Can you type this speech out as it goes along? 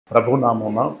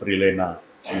ప్రభునామమున ప్రియులైన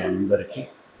మీ అందరికీ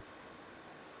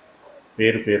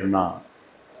పేరు పేరున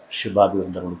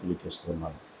శుభాభివందనలు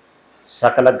తెలియజేస్తున్నాను.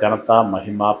 సకల ఘనత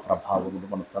మహిమ ప్రభావములు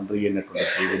మన తండ్రి అయినటువంటి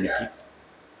దేవునికి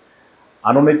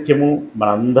అనునిత్యము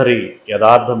మనందరి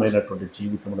యథార్థమైనటువంటి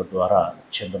జీవితముల ద్వారా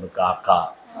చెందును గాక.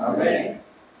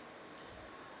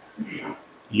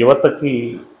 యువతకి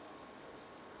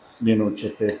నేను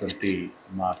చెప్పేటువంటి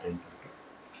మాట ఏంటంటే,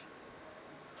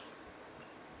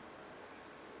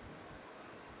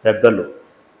 పెద్దలు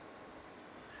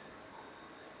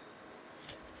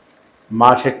మా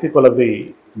శక్తి కొలది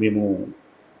మేము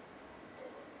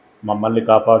మమ్మల్ని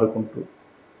కాపాడుకుంటూ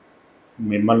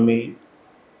మిమ్మల్ని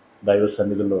దైవ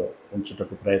సన్నిధిలో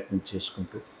ఉంచుటకు ప్రయత్నం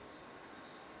చేసుకుంటూ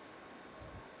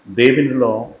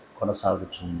దేవునిలో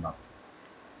కొనసాగుతున్నాం.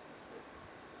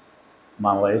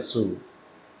 మా వయస్సు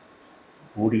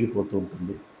ఊడిగిపోతూ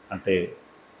ఉంటుంది, అంటే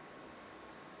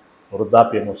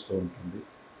వృద్ధాప్యం వస్తూ ఉంటుంది.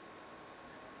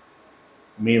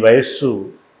 మీ వయస్సు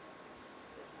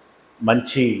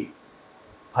మంచి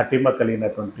పటిమ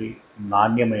కలిగినటువంటి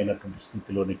నాణ్యమైనటువంటి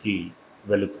స్థితిలోనికి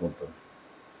వెళుతూ ఉంటుంది.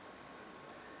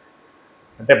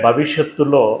 అంటే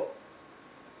భవిష్యత్తులో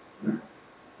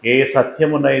ఏ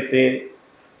సత్యమునైతే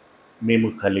మేము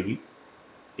కలిగి,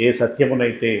 ఏ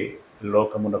సత్యమునైతే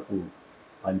లోకమునకు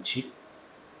పంచి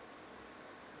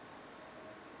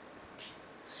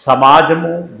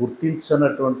సమాజము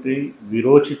గుర్తించినటువంటి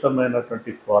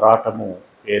విరోచితమైనటువంటి పోరాటము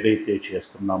ఏదైతే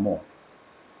చేస్తున్నామో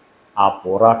ఆ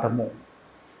పోరాటము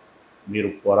మీరు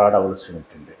పోరాడవలసి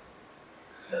ఉంటుంది.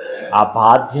 ఆ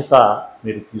బాధ్యత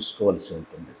మీరు తీసుకోవలసి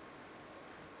ఉంటుంది.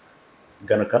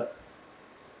 గనుక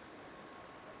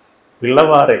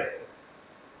పిల్లవారే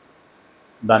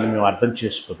దాన్ని మేము అర్థం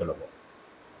చేసుకోగలము.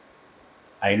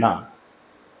 అయినా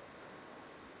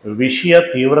విషయ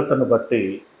తీవ్రతను బట్టి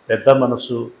పెద్ద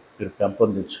మనసు మీరు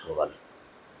పెంపొందించుకోవాలి.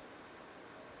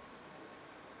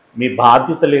 మీ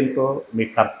బాధ్యతలేంటో, మీ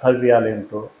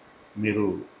కర్తవ్యాలేంటో మీరు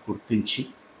గుర్తించి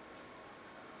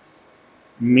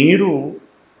మీరు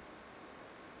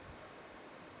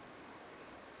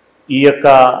ఈ యొక్క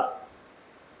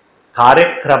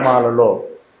కార్యక్రమాలలో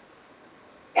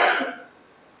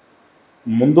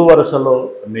ముందు వరుసలో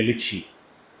నిలిచి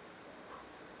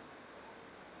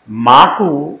మాకు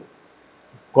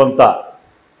కొంత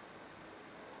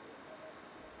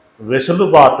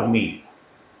వెసులుబాటుని,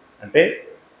 అంటే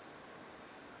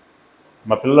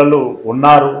మా పిల్లలు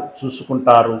ఉన్నారు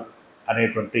చూసుకుంటారు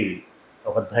అనేటువంటి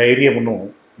ఒక ధైర్యమును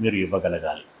మీరు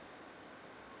ఇవ్వగలగాలి.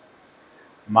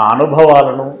 మా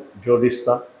అనుభవాలను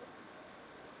జోడిస్తా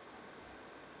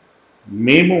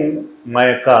మేము మా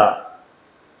యొక్క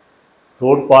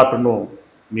తోడ్పాటును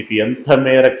మీకు ఎంత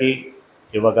మేరకి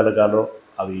ఇవ్వగలగాలో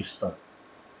అవి ఇస్తాం.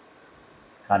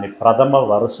 కానీ ప్రథమ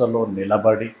వరుసలో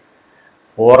నిలబడి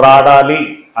పోరాడాలి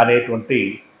అనేటువంటి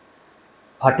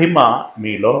పటిమ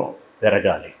మీలో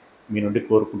పెరగాలి. మీ నుండి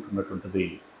కోరుకుంటున్నటువంటిది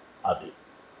అది.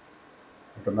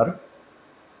 అంటున్నారు,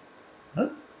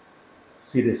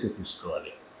 సీరియస్గా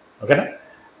తీసుకోవాలి. ఓకేనా?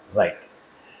 రైట్.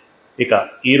 ఇక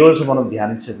ఈరోజు మనం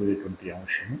ధ్యానించబోయేటువంటి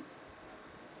అంశం,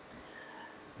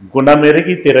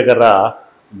 గుణమెరిగి తిరగరా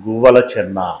గువ్వల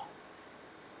చెన్న.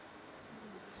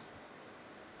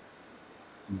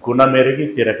 గుణమెరిగి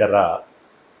తిరగరా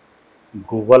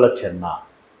గువ్వల చెన్న.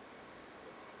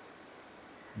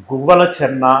 గువ్వల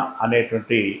చెన్న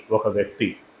అనేటువంటి ఒక వ్యక్తి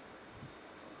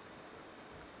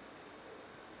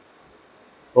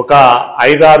ఒక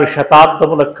 5-6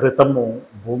 శతాబ్దముల క్రితము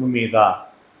భూమి మీద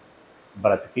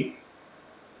బ్రతికి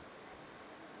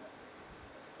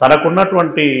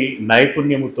తనకున్నటువంటి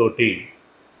నైపుణ్యముతోటి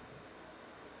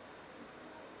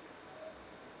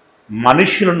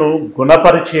మనుషులను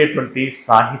గుణపరిచేటువంటి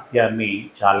సాహిత్యాన్ని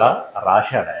చాలా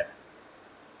రాశాడు ఆయన.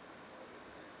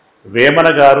 వేమన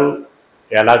గారు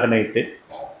ఎలాగనైతే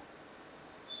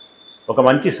ఒక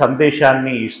మంచి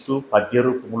సందేశాన్ని ఇస్తూ పద్య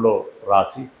రూపంలో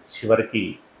రాసి చివరికి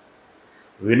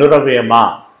వినురవేమ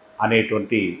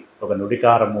అనేటువంటి ఒక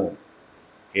నుడికారము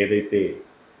ఏదైతే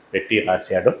పెట్టి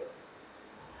రాశాడో,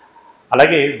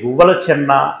 అలాగే గువ్వల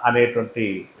చెన్న అనేటువంటి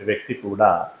వ్యక్తి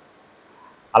కూడా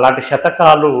అలాంటి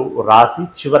శతకాలు రాసి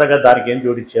చివరగా దానికి ఏం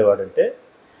జోడించేవాడంటే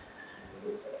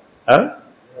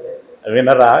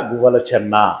వినరా గువ్వల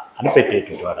చెన్న అని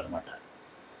పెట్టేటువంటి వాడు అనమాట.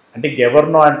 అంటే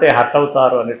ఎవరినో అంటే హట్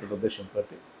అవుతారు అనేటువంటి ఉద్దేశంతో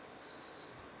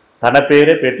తన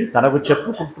పేరే పెట్టి తనకు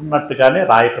చెప్పుకుంటున్నట్టుగానే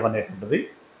రాయటం అనేటువంటిది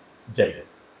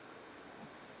జరిగింది.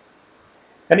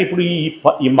 కానీ ఇప్పుడు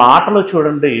ఈ మాటలో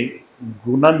చూడండి,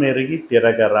 గుణమెరిగి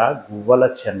తిరగరా గువ్వల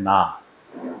చెన్న.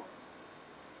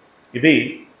 ఇది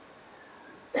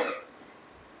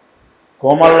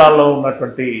కోమల్లాలో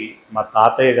ఉన్నటువంటి మా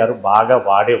తాతయ్య గారు బాగా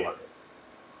వాడేవాడు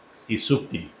ఈ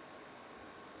సూక్తిని.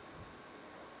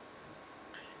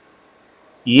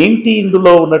 ఏంటి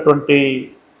ఇందులో ఉన్నటువంటి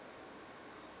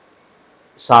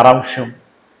సారాంశం,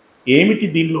 ఏమిటి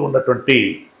దీనిలో ఉన్నటువంటి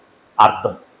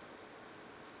అర్థం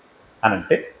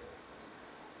అనంటే,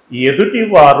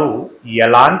 ఎదుటివారు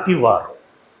ఎలాంటి వారు,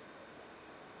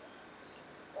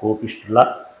 కోపిష్ఠుల,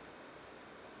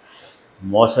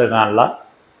 మోసగాళ్ళ,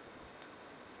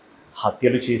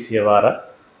 హత్యలు చేసేవారా,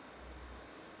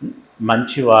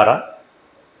 మంచివారా,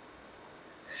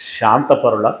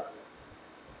 శాంతపరుల,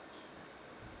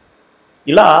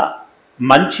 ఇలా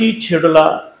మంచి చెడుల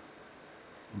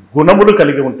గుణములు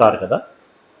కలిగి ఉంటారు కదా.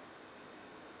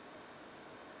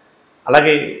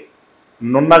 అలాగే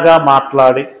నున్నగా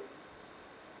మాట్లాడి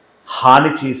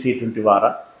హాని చేసేటువంటి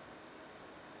వారా,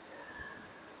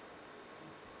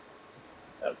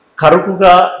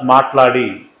 కరుకుగా మాట్లాడి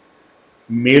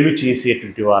మేలు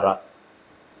చేసేటువంటి వారా,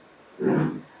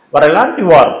 వారు ఎలాంటి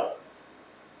వారు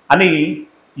అని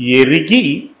ఎరిగి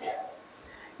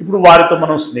ఇప్పుడు వారితో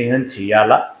మనం స్నేహం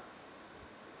చేయాలా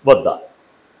వద్దా,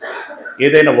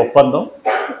 ఏదైనా ఒప్పందం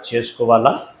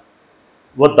చేసుకోవాలా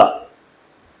వద్దా,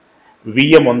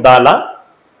 వియ్యం ఉండాలా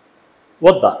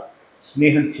వద్దా,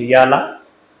 స్నేహం చేయాలా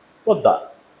వద్దా,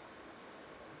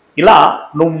 ఇలా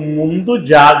నువ్వు ముందు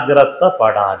జాగ్రత్త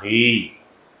పడాలి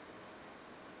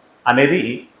అనేది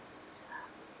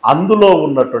అందులో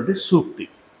ఉన్నటువంటి సూక్తి.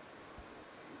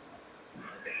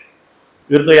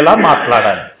 వీరితో ఎలా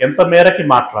మాట్లాడాలి, ఎంత మేరకి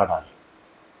మాట్లాడాలి,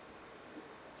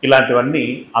 ఇలాంటివన్నీ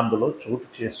అందులో చోటు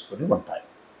చేసుకొని ఉంటాయి.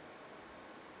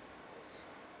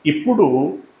 ఇప్పుడు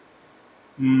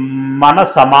మన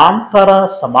సమాంతర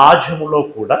సమాజంలో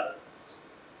కూడా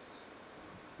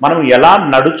మనం ఎలా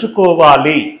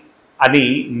నడుచుకోవాలి అని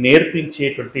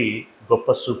నేర్పించేటువంటి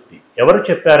గొప్ప సూక్తి. ఎవరు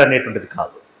చెప్పారనేటువంటిది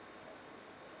కాదు,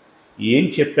 ఏం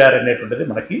చెప్పారనేటువంటిది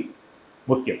మనకి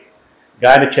ముఖ్యం.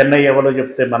 గాని చెన్నై ఎవరో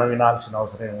చెప్తే మనం వినాల్సిన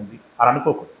అవసరం ఏముంది అని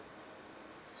అనుకోకూడదు.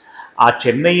 ఆ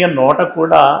చెన్నయ్య నోట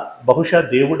కూడా బహుశా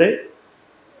దేవుడే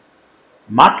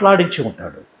మాట్లాడించి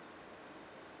ఉంటాడు.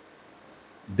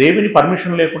 దేవుని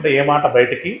పర్మిషన్ లేకుండా ఏ మాట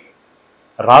బయటికి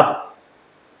రాదు.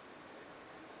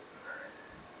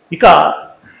 ఇక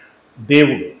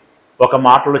దేవుడు ఒక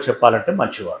మాటలో చెప్పాలంటే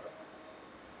మంచివాడు,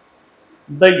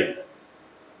 దయ్యం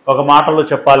ఒక మాటలో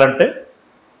చెప్పాలంటే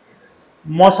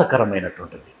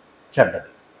మోసకరమైనటువంటిది,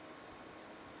 చెడ్డది.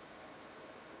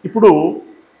 ఇప్పుడు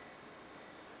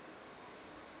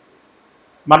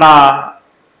మన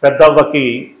పెద్దవ్వకి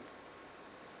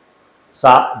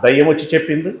దయ్యం వచ్చి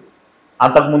చెప్పింది,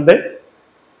 అంతకుముందే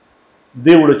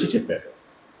దేవుడు వచ్చి చెప్పాడు.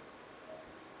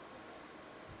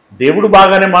 దేవుడు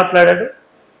బాగానే మాట్లాడాడు,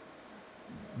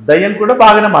 దయ్యం కూడా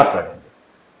బాగానే మాట్లాడింది.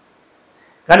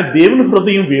 కానీ దేవుని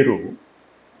హృదయం వేరు,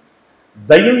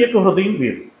 దయ్యం యొక్క హృదయం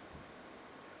వేరు.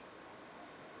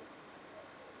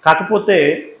 కాకపోతే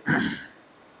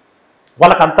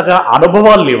వాళ్ళకు అంతగా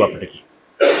అనుభవాలు లేవు అప్పటికి.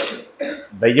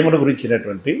 దయ్యమును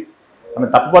గురించినటువంటి మనం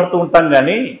తప్పుపడుతూ ఉంటాం,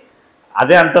 కానీ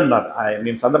అదే అంటున్నారు.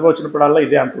 నేను సందర్భం వచ్చినప్పుడల్లా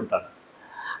ఇదే అంటుంటాను.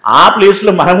 ఆ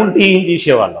ప్లేస్లో మనం ఉంటే ఏం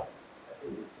చేసేవాళ్ళం?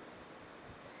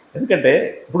 ఎందుకంటే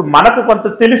ఇప్పుడు మనకు కొంత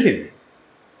తెలిసింది,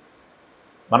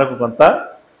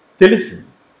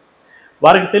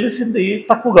 వారికి తెలిసింది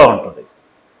తక్కువగా ఉంటుంది.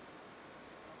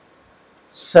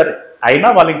 సరే, అయినా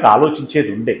వాళ్ళు ఇంకా ఆలోచించేది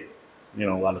ఉండే.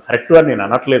 వాళ్ళు కరెక్ట్గా నేను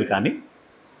అనట్లేదు, కానీ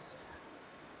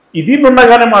ఇది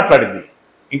నున్నగానే మాట్లాడింది.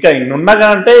 ఇంకా నున్నగా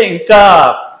అంటే ఇంకా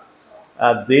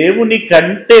దేవుని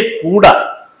కంటే కూడా,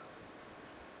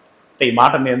 అంటే ఈ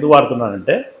మాట నేను ఎందుకు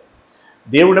వాడుతున్నానంటే,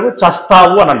 దేవుడేమో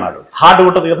చస్తావు అని అన్నాడు, హార్డ్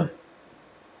ఉంటుంది కదా.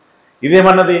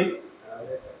 ఇదేమన్నది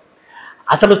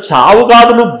అసలు చావు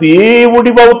కాదు, నువ్వు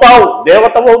దేవుడివవుతావు,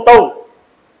 దేవతవవుతావు.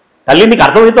 తల్లి నీకు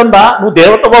అర్థమవుతుందా? నువ్వు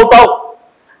దేవతవవుతావు.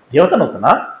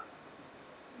 దేవతనవుతున్నా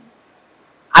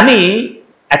అని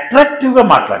అట్రాక్టివ్గా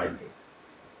మాట్లాడింది.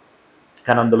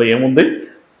 కానీ అందులో ఏముంది?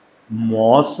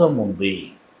 మోసం ఉంది.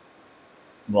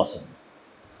 మోసం.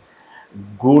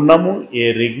 గుణము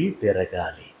ఎరిగి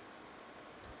తిరగాలి.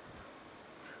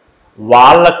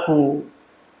 వాళ్లకు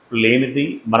లేనిది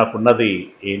మనకున్నది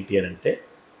ఏంటి అని అంటే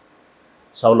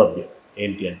సౌలభ్యం.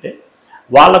 ఏంటి అంటే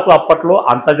వాళ్లకు అప్పట్లో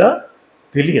అంతగా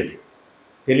తెలియదు,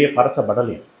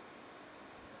 తెలియపరచబడలేదు.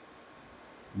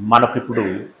 మనకిప్పుడు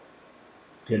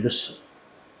తెలుసు.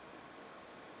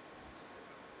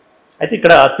 అయితే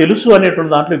ఇక్కడ తెలుసు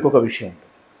అనేటువంటి దాంట్లో ఇంకొక విషయం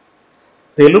ఉంటుంది.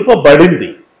 తెలుపబడింది,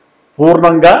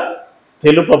 పూర్ణంగా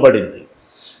తెలుపబడింది.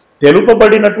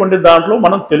 తెలుపబడినటువంటి దాంట్లో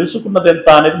మనం తెలుసుకున్నది ఎంత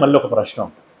అనేది మళ్ళీ ఒక ప్రశ్న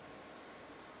ఉంటుంది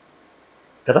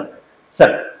కదా.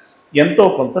 సరే, ఎంతో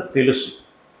కొంత తెలుసు.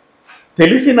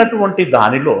 తెలిసినటువంటి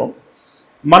దానిలో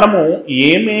మనము ఏ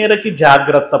మేరకి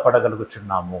జాగ్రత్త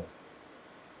పడగలుగుతున్నాము,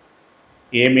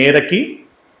 ఏ మేరకి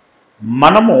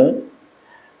మనము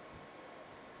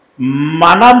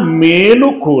మన మేలు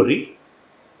కోరి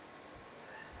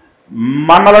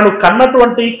మనలను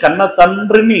కన్నటువంటి కన్న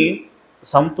తండ్రిని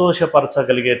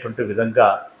సంతోషపరచగలిగేటువంటి విధంగా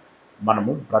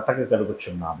మనము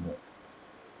బ్రతకగలుగుచున్నాము.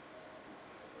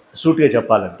 సూటిగా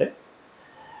చెప్పాలంటే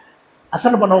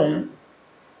అసలు మనం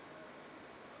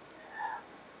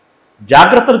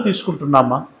జాగ్రత్తలు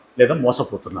తీసుకుంటున్నామా లేదా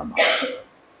మోసపోతున్నామా?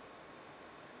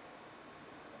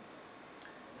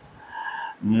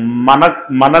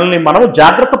 మనల్ని మనం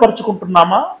జాగ్రత్త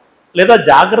పరుచుకుంటున్నామా లేదా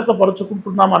జాగ్రత్త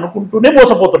పరుచుకుంటున్నామా అనుకుంటూనే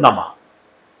మోసపోతున్నామా?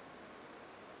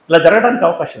 ఇలా జరగడానికి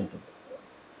అవకాశం ఉంటుంది.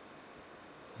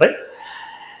 రైట్.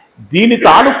 దీని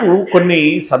తాలూకు కొన్ని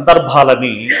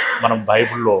సందర్భాలని మనం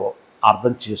బైబిల్లో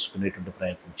అర్థం చేసుకునేటువంటి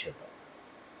ప్రయత్నం చేద్దాం.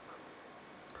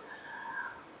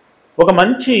 ఒక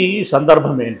మంచి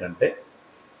సందర్భం ఏంటంటే,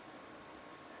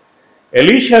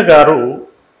 ఎలీషా గారు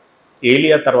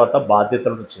ఏలియా తర్వాత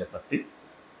బాధ్యతలను చేపట్టి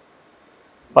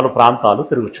పలు ప్రాంతాలు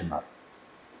తిరుగుచున్నారు.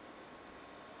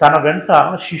 తన వెంట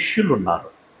శిష్యులు ఉన్నారు.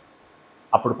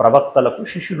 అప్పుడు ప్రవక్తలకు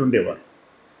శిష్యులు ఉండేవారు.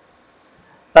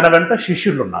 తన వెంట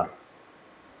శిష్యులు ఉన్నారు.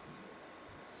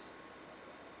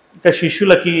 ఇంకా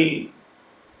శిష్యులకి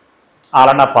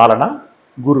ఆలన పాలన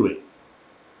గురువే.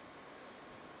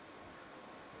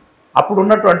 అప్పుడు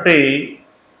ఉన్నటువంటి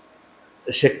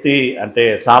శక్తి అంటే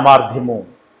సామర్థ్యము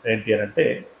ఏంటి అని అంటే,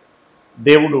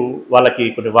 దేవుడు వాళ్ళకి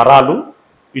కొన్ని వరాలు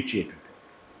ఇచ్చేటువంటి.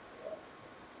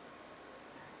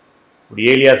 ఇప్పుడు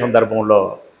ఏలియా సందర్భంలో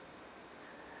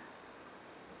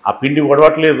ఆ పిండి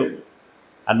ఒడవట్లేదు,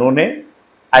 ఆ నూనె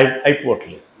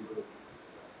అయిపోవట్లేదు.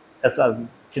 అసలు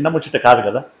చిన్న ముచ్చట కాదు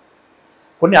కదా.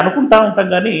 కొన్ని అనుకుంటా ఉంటాం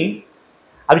కానీ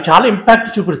అవి చాలా ఇంపాక్ట్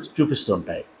చూపిస్తూ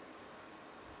ఉంటాయి.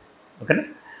 ఓకేనా?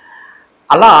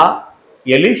 అలా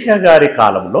ఎలీషా గారి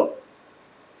కాలంలో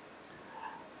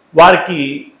వారికి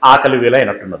ఆకలి వేళ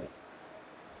అయినట్టున్నది.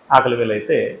 ఆకలి వేళ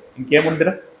అయితే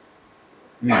ఇంకేముందిరా,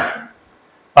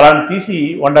 ఫలాన్ని తీసి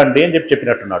వండండి అని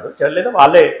చెప్పినట్టున్నాడు. లేదా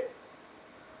వాళ్ళే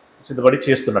సిద్ధపడి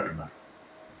చేస్తున్నట్టున్నారు.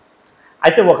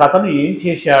 అయితే ఒక అతను ఏం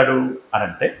చేశాడు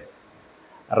అనంటే,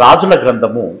 రాజుల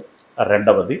గ్రంథము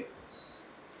 2వ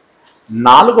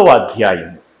 4వ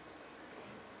అధ్యాయము,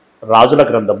 రాజుల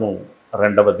గ్రంథము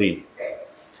 2వ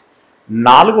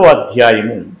 4వ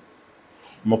అధ్యాయము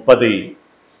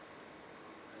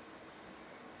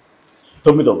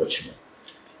 39వ వచనం.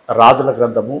 రాజుల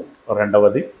గ్రంథము 2వ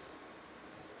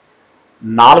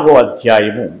 4వ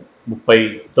అధ్యాయము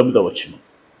 39వ వచనం.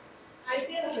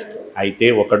 అయితే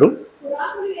ఒకడు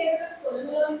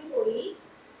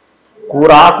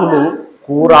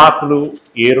కూరాకులు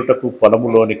ఏరుటకు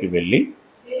పొలములోనికి వెళ్ళి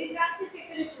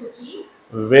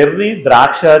వెర్రి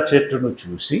ద్రాక్ష చెట్టును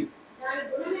చూసి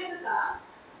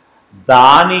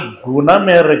దాని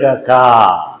గుణమెరగక,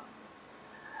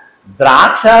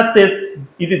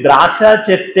 ఇది ద్రాక్ష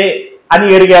చెట్టే అని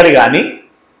ఎరిగారు కానీ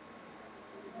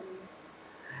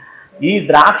ఈ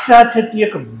ద్రాక్ష చెట్టు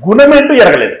యొక్క గుణమేంటో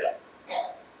ఎరగలేదు.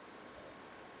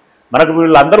 మనకు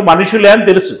వీళ్ళందరూ మనుషులే అని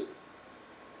తెలుసు,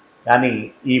 కానీ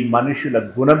ఈ మనుషుల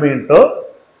గుణమేంటో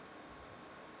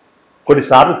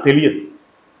కొన్నిసార్లు తెలియదు.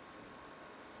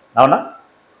 అవునా?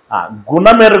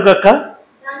 గుణమెరుగక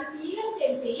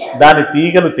దాని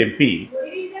తీగలు తెంపి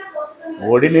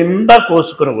ఒడి నిండా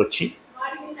కోసుకొని వచ్చి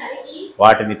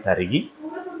వాటిని తరిగి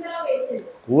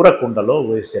కూరకుండలో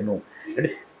వేసెను. అంటే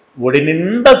ఒడి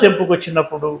నిండా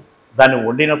తెంపుకొచ్చినప్పుడు దాన్ని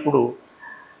వండినప్పుడు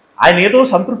ఆయన ఏదో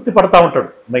సంతృప్తి పడతా ఉంటాడు.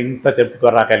 మరి ఇంత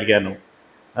తెంపుకోరాగలిగాను,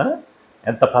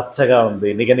 ఎంత పచ్చగా ఉంది,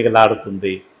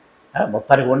 నిగనిగలాడుతుంది,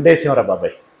 మొత్తానికి వండేసాంరా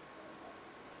బాబాయ్,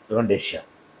 వండేసాం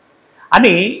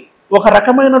అని ఒక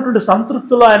రకమైనటువంటి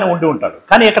సంతృప్తిలో ఆయన ఉండి ఉంటాడు.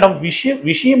 కానీ ఇక్కడ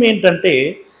విషయం ఏంటంటే,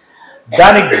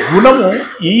 దాని గుణము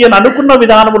ఈయన అనుకున్న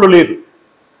విధానములు లేదు.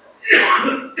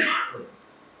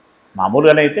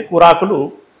 మామూలుగానైతే కూరాకులు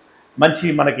మంచి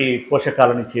మనకి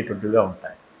పోషకాలను ఇచ్చేటువంటివిగా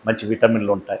ఉంటాయి, మంచి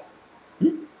విటమిన్లు ఉంటాయి,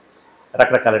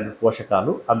 రకరకాలైన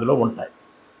పోషకాలు అందులో ఉంటాయి.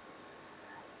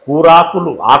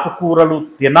 ఆకుకూరలు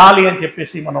తినాలి అని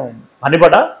చెప్పేసి మనం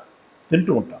పనిబడ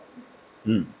తింటూ ఉంటాం.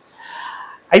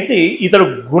 అయితే ఇతడు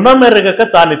గుణమెరగక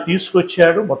తాను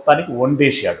తీసుకొచ్చాడు, మొత్తానికి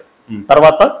వండేశాడు.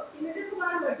 తర్వాత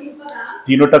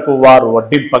తినుటకు వారు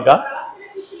వడ్డింపగా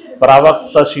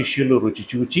ప్రవక్త శిష్యులు రుచి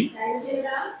చూచి,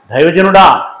 దైవజనుడా,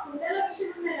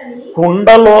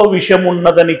 కుండలో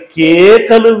విషమున్నదని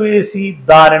కేకలు వేసి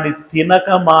దానిని తినక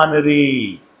మానిరి.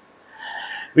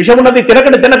 విషమున్నది,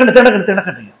 తినకండి తినకండి తినకండి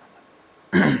తినకండి.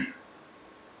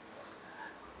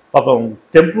 పాపం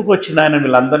తెంపుకొచ్చిన ఆయన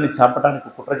వీళ్ళందరినీ చంపడానికి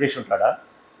కుట్ర చేసి ఉంటాడా?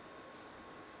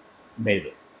 లేదు.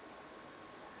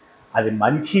 అది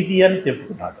మంచిది అని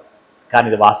తెంపుకున్నాడు, కానీ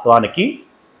ఇది వాస్తవానికి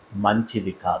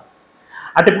మంచిది కాదు.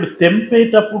 అంటే ఇప్పుడు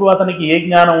తెంపేటప్పుడు అతనికి ఏ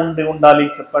జ్ఞానం ఉండాలి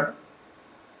చెప్పండి?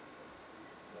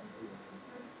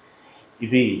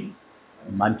 ఇది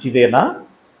మంచిదేనా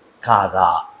కాదా?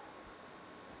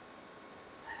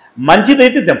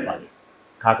 మంచిదైతే తెంపాలి,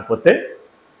 కాకపోతే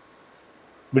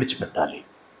విడిచిపెట్టాలి.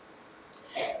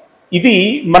 ఇది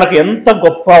మనకు ఎంత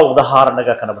గొప్ప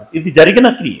ఉదాహరణగా కనబడుతుంది. ఇది జరిగిన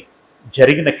క్రియ.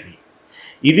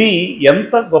 ఇది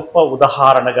ఎంత గొప్ప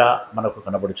ఉదాహరణగా మనకు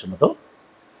కనబడుచున్నదో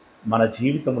మన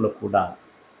జీవితంలో కూడా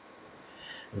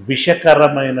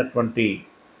విషకరమైనటువంటి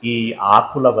ఈ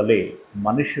ఆకుల వలె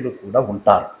మనుషులు కూడా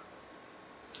ఉంటారు.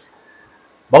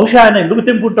 బహుశా ఆయన ఎందుకు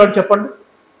తెంపుంటాడు చెప్పండి?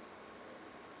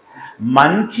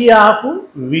 మంచి ఆకు,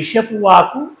 విషపు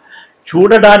ఆకు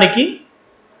చూడడానికి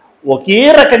ఒకే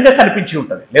రకంగా కనిపించి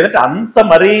ఉంటుంది, లేదంటే అంత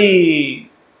మరీ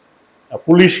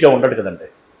ఫులిష్గా ఉండడు కదండి.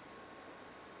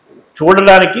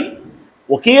 చూడడానికి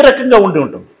ఒకే రకంగా ఉండి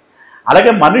ఉంటుంది.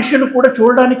 అలాగే మనుషులు కూడా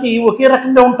చూడడానికి ఒకే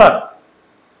రకంగా ఉంటారు.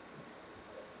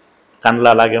 కళ్ళు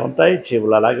అలాగే ఉంటాయి,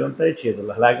 చెవులు అలాగే ఉంటాయి,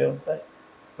 చేతులు అలాగే ఉంటాయి,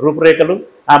 రూపురేఖలు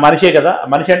ఆ మనిషే కదా.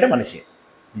 మనిషి అంటే మనిషే.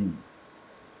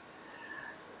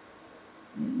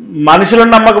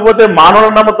 మనుషులను నమ్మకపోతే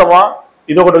మానవులను నమ్ముతామా?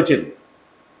 ఇదొకటి వచ్చింది.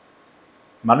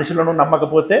 మనుషులను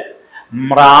నమ్మకపోతే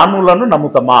మ్రాణులను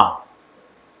నమ్ముతామా?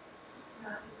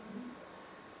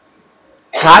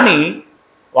 కానీ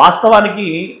వాస్తవానికి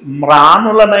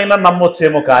మ్రాణులనైనా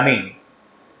నమ్మొచ్చేమో, కానీ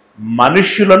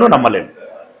మనుష్యులను నమ్మలేము.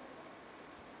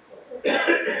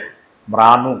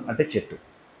 మ్రాణు అంటే చెట్టు.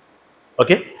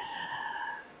 ఓకే,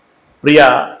 ప్రియ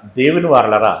దేవుని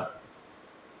వారలరా,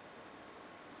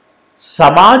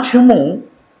 సమాజము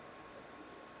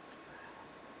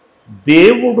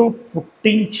దేవుడు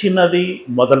పుట్టించినది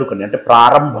మొదలుకొని, అంటే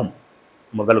ప్రారంభం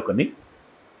మొదలుకొని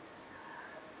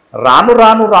రాను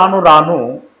రాను రాను రాను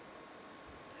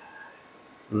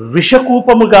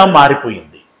విషకూపముగా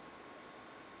మారిపోయింది.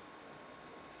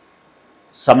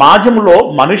 సమాజంలో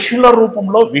మనుషుల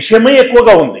రూపంలో విషమే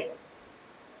ఎక్కువగా ఉంది,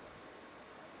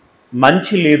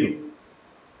 మంచి లేదు.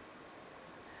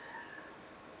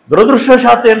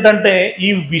 దురదృష్టవశాత్తు ఏంటంటే ఈ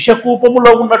విషకూపములో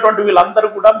ఉన్నటువంటి వీళ్ళందరూ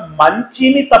కూడా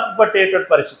మంచిని తప్పుపట్టేటువంటి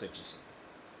పరిస్థితి వచ్చేసింది.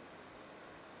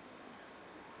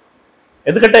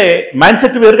 ఎందుకంటే మైండ్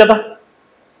సెట్ వేరు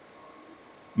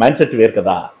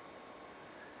కదా.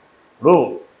 ఇప్పుడు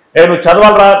నువ్వు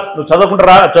చదవాలరా, నువ్వు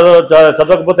చదవకుంటారా,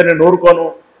 చదవకపోతే నేను ఊరుకోను,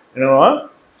 నేను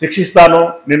శిక్షిస్తాను,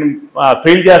 నేను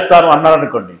ఫెయిల్ చేస్తాను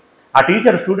అన్నారనుకోండి, ఆ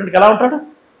టీచర్ స్టూడెంట్కి ఎలా ఉంటాడు?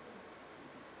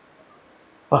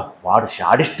 వాడు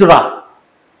షాడిస్టురా.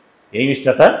 ఏమి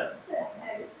ఇష్టట?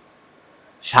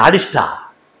 షాడిస్టా?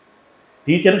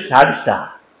 టీచర్ షాడిస్టా?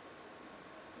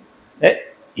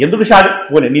 ఎందుకు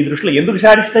పోనీ నీ దృష్టిలో ఎందుకు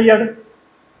షాడిస్ట్ అయ్యాడు?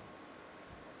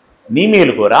 నీ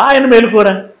మేలుకోరా, ఆయన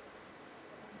మేలుకోరా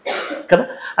కదా.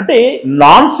 అంటే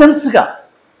నాన్ సెన్స్గా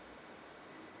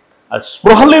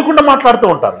స్పృహ లేకుండా మాట్లాడుతూ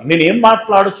ఉంటారు. నేనేం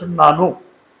మాట్లాడుచున్నాను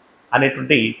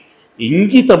అనేటువంటి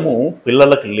ఇంగితము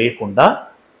పిల్లలకు లేకుండా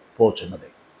పోచున్నది.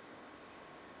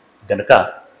 కనుక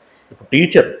ఇప్పుడు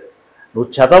టీచర్ నువ్వు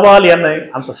చదవాలి అని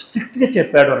అంత స్ట్రిక్ట్గా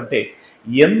చెప్పాడు అంటే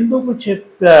ఎందుకు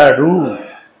చెప్పాడు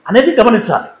అనేది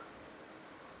గమనించాలి.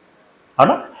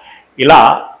 అవునా? ఇలా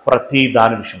ప్రతి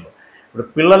దాని విషయంలో ఇప్పుడు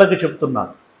పిల్లలకి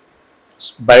చెప్తున్నాను,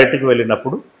 బయటకు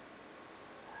వెళ్ళినప్పుడు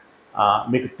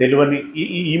మీకు తెలియని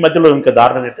ఈ మధ్యలో ఇంకా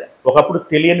దారుణం ఏంటంటే, ఒకప్పుడు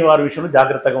తెలియని వారి విషయంలో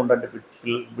జాగ్రత్తగా ఉండండి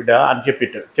బిడ్డ అని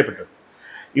చెప్పేటాడు.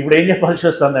 ఇప్పుడు ఏం చెప్పాల్సి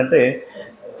వస్తుందంటే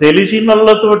తెలిసిన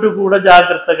వాళ్ళతోటి కూడా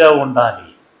జాగ్రత్తగా ఉండాలి.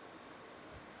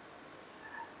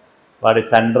 వాడి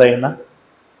తండ్రి అయినా,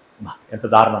 ఎంత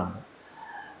దారుణం,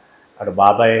 వాడు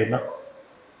బాబాయ్ అయినా,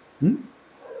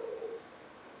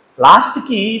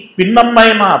 లాస్ట్కి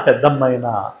పిన్నమ్మైనా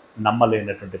పెద్దమ్మైనా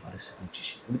నమ్మలేనటువంటి పరిస్థితి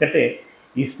వచ్చేసింది. ఎందుకంటే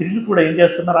ఈ స్త్రీలు కూడా ఏం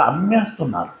చేస్తున్నారు?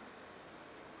 అమ్మేస్తున్నారు.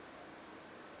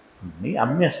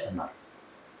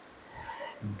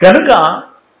 గనుక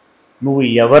నువ్వు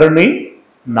ఎవరిని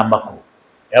నమ్మకు,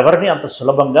 ఎవరిని అంత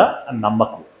సులభంగా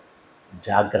నమ్మకు.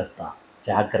 జాగ్రత్త.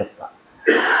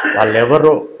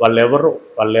 వాళ్ళెవరో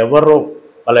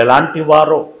వాళ్ళు ఎలాంటి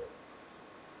వారో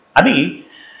అని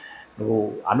నువ్వు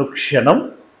అనుక్షణం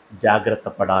జాగ్రత్త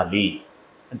పడాలి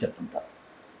అని చెప్తుంటారు.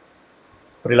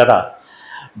 ప్రియులారా,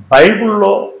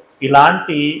 బైబిల్లో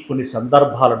ఇలాంటి కొన్ని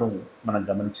సందర్భాలను మనం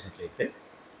గమనించినట్లయితే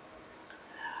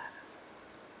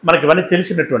మనకి ఇవన్నీ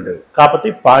తెలిసినటువంటివి, కాకపోతే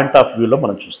పాయింట్ ఆఫ్ వ్యూలో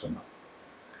మనం చూస్తున్నాం.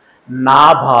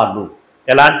 నాబాలు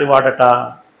ఎలాంటి వాడట?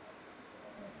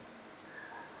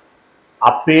 ఆ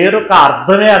పేరుకు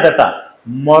అర్థమే అదట,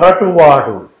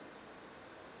 మొరటువాడు.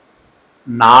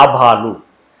 నాబాలు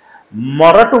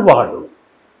మొరటువాడు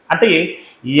అంటే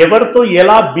ఎవరితో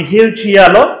ఎలా బిహేవ్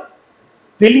చేయాలో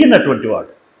తెలియనటువంటి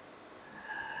వాడు.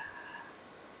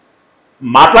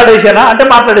 మాట్లాడేశానా అంటే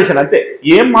మాట్లాడేశాను అంతే,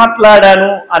 ఏం మాట్లాడాను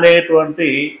అనేటువంటి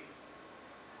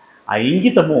ఆ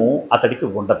ఇంగితము అతడికి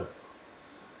ఉండదు.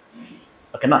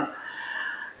 ఓకేనా.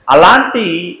 అలాంటి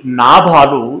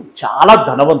నాభాలు చాలా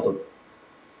ధనవంతుడు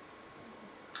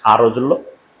ఆ రోజుల్లో.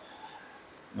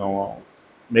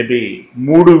 మేబీ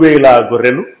 3000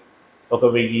 గొర్రెలు,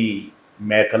 1000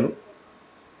 మేకలు,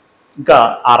 ఇంకా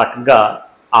ఆ రకంగా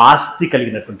ఆస్తి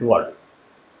కలిగినటువంటి వాడు.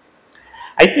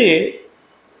 అయితే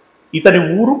ఇతని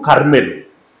ఊరు కర్మెలు.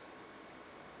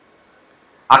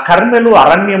 ఆ కర్మెలు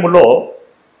అరణ్యములో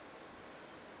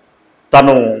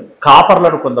తను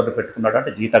కాపర్లను కొందరు పెట్టుకున్నాడు,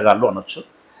 అంటే జీతగాళ్ళు అనొచ్చు.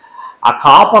 ఆ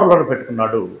కాపర్లను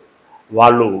పెట్టుకున్నాడు.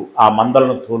 వాళ్ళు ఆ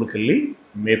మందలను తోలుకెళ్ళి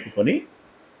మేపుకొని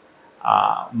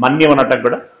మన్యం అనటం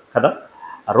కూడా కదా,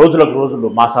 రోజులకు రోజులు,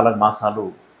 మాసాలకు మాసాలు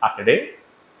అక్కడే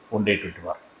ఉండేటువంటి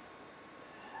వారు.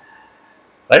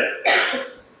 రైట్.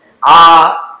 ఆ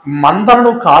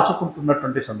మందలను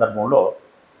కాచుకుంటున్నటువంటి సందర్భంలో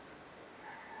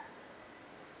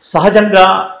సహజంగా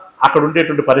అక్కడ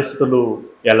ఉండేటువంటి పరిస్థితులు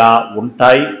ఎలా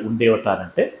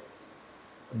ఉండేవటానంటే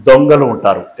దొంగలు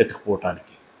ఉంటారు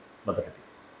ఎత్తుకుపోవటానికి, మొదటిది.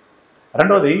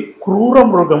 రెండవది క్రూర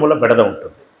మృగముల బెడద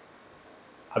ఉంటుంది.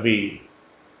 అవి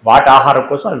వాటి ఆహారం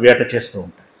కోసం అవి వేట చేస్తూ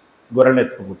ఉంటాయి, గొర్రెలను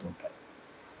ఎత్తుకుపోతూ ఉంటాయి.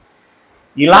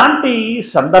 ఇలాంటి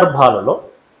సందర్భాలలో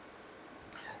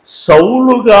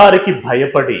సౌలు గారికి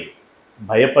భయపడి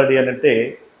అంటే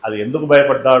అది ఎందుకు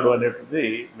భయపడ్డాడు అనేటువంటిది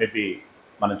మేబీ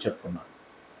మనం చెప్పుకున్నాం.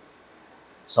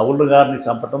 సౌలు గారిని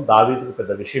చంపటం దావీదుకు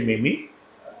పెద్ద విషయం ఏమీ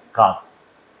కాదు.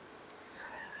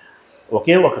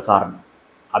 ఒకే ఒక కారణం,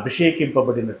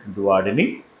 అభిషేకింపబడినటువంటి వాడిని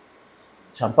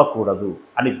చంపకూడదు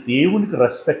అని దేవునికి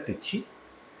రెస్పెక్ట్ ఇచ్చి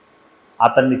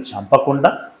అతన్ని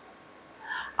చంపకుండా,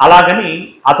 అలాగని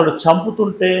అతడు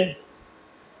చంపుతుంటే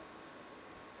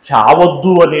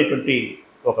చావద్దు అనేటువంటి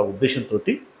ఒక ఉద్దేశంతో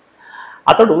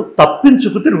అతడు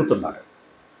తప్పించుకు తిరుగుతున్నాడు,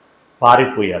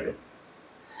 పారిపోయాడు.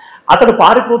 అతడు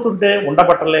పారిపోతుంటే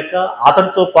ఉండబట్టలేక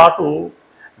అతనితో పాటు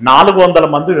 400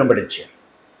 మంది వెంబడించారు.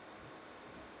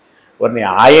 వారిని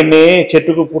ఆయనే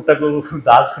చెట్టుకు పుట్టకు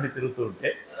దాచుకుని తిరుగుతూ ఉంటే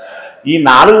ఈ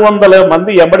 400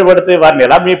 మంది వెంబడి పడితే వారిని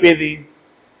ఎలా మేపేది?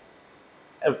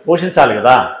 పోషించాలి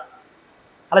కదా.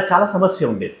 అలా చాలా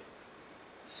సమస్య ఉండేది.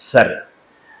 సరే,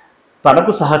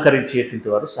 తనకు సహకరించేటువంటి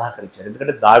వారు సహకరించారు.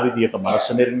 ఎందుకంటే దావీదు యొక్క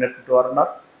మనస్సును ఎరిగినటువంటి వారు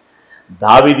ఉన్నారు,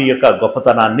 దావీదు యొక్క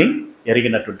గొప్పతనాన్ని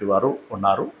ఎరిగినటువంటి వారు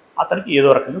ఉన్నారు. అతనికి ఏదో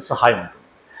రకంగా సహాయం ఉంటుంది.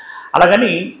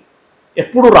 అలాగని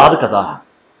ఎప్పుడూ రాదు కదా.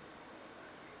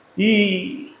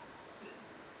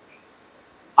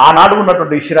 ఆనాడు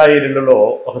ఉన్నటువంటి ఇశ్రాయేలీయులలో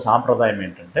ఒక సాంప్రదాయం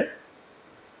ఏంటంటే,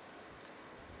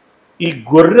 ఈ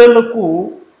గొర్రెలకు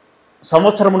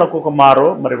సంవత్సరమునకు ఒక మారో,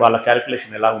 మరి వాళ్ళ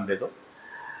క్యాలిక్యులేషన్ ఎలా ఉండేదో,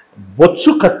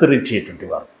 బొచ్చు కత్తిరించేటువంటి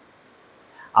వారు.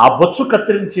 ఆ బొచ్చు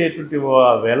కత్తిరించేటువంటి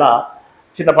వేళ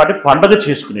చిన్నపాటి పండగ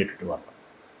చేసుకునేటువంటి వారు,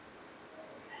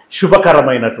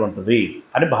 శుభకరమైనటువంటిది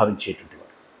అని భావించేటువంటి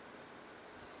వారు.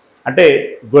 అంటే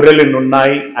గొర్రెలు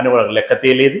ఉన్నాయి అని వాళ్ళకి లెక్క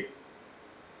తేలేదు.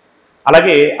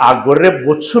 అలాగే ఆ గొర్రె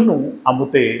బొచ్చును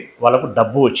అమ్మితే వాళ్ళకు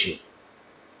డబ్బు వచ్చేది.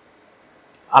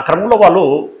 ఆ క్రమంలో వాళ్ళు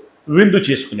విందు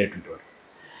చేసుకునేటువంటి వారు.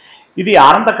 ఇది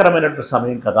ఆనందకరమైనటువంటి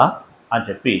సమయం కదా అని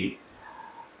చెప్పి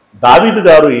దావీదు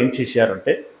గారు ఏం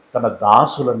చేశారంటే, తన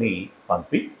దాసులని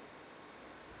పంపి,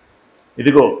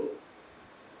 ఇదిగో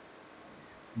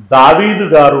దావీదు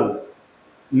గారు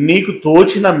నీకు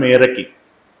తోచిన మేరకి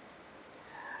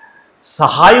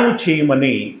సహాయం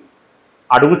చేయమని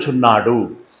అడుగుచున్నాడు,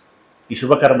 ఈ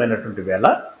శుభకరమైనటువంటి వేళ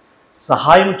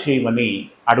సహాయం చేయమని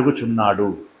అడుగుచున్నాడు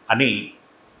అని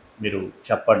మీరు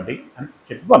చెప్పండి అని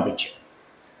చెప్పి పంపించారు.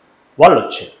 వాళ్ళు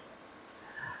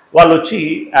వచ్చి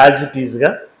యాజ్ ఇట్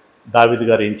ఈజ్గా దావీదు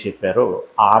గారు ఏం చెప్పారో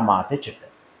ఆ మాటే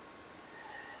చెప్పారు.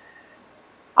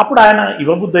 అప్పుడు ఆయన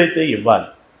ఇవ్వబుద్ధి అయితే ఇవ్వాలి,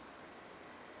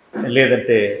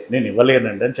 లేదంటే నేను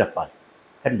ఇవ్వలేనండి అని చెప్పాలి.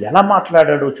 కానీ ఎలా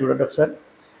మాట్లాడాడో చూడండి ఒకసారి.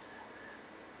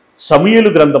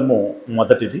 సమూయేలు గ్రంథము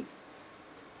మొదటిది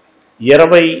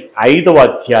 25వ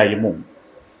అధ్యాయము.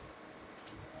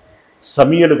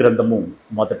 సమూయేలు గ్రంథము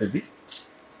మొదటిది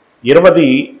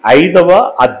 25వ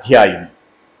అధ్యాయం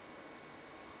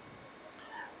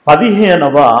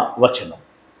 15వ వచనం.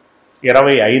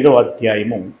 25వ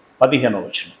అధ్యాయము 15వ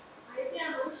వచనం.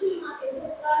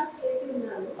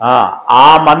 ఆ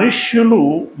మనుష్యులు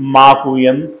మాకు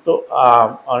ఎంతో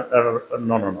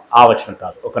ఆ వచనం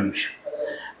కాదు, ఒక నిమిషం,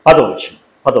 10వ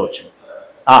వచనం.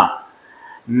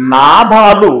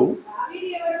 నాబాలు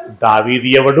దావీదు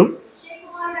ఎవడు,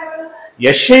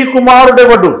 యెష్షై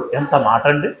కుమారుడెవడు? ఎంత మాట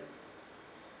అండి.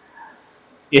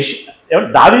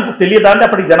 దావీదు తెలియదా అంటే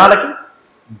అప్పటికి జనాలకి?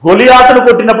 గొలియాతును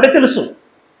కొట్టినప్పుడే తెలుసు.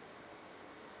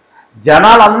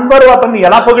 జనాలందరూ అతన్ని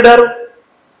ఎలా పొగిడారు?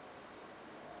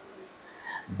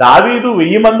 దావీదు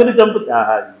 1000 మందిని చంపితే,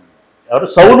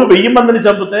 సౌలు 1000 మందిని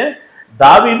చంపితే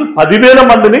దావీదు 10,000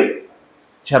 మందిని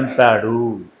చంపాడు.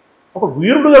 ఒక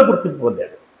వీరుడుగా గుర్తింపు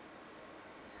పొందాడు.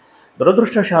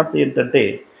 దురదృష్టశాంతి ఏంటంటే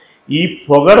ఈ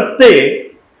పొగడ్తే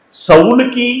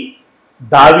సౌలుకి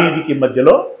దావీదికి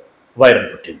మధ్యలో వైరం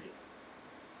పుట్టింది.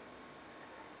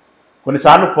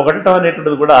 కొన్నిసార్లు పొగడటం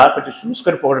అనేటువంటిది కూడా కొంచెం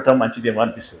చూసుకొని పొగడటం మంచిదేమో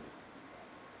అనిపిస్తుంది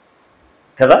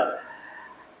కదా.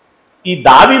 ఈ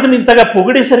దావీదుని ఇంతగా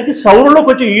పొగిడేసరికి సౌలులో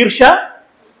కొంచెం ఈర్ష్య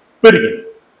పెరిగింది.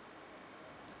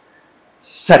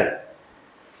 సరే,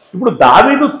 ఇప్పుడు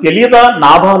దావీదు తెలియదా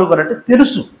నాబాలు అనంటే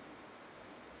తెలుసు.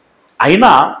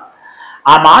 అయినా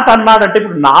ఆ మాట అన్నాడంటే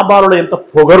ఇప్పుడు నాబాలులో ఎంత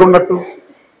పొగరున్నట్టు,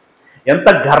 ఎంత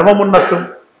గర్వం ఉన్నట్టు.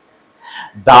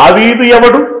 దావీదు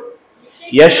ఎవడు?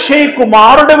 యెష్షై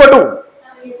కుమారుడెవడు?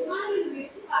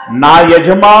 నా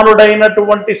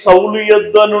యజమానుడైనటువంటి సౌలు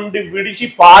యొద్ద నుండి విడిచి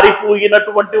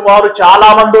పారిపోయినటువంటి వారు చాలా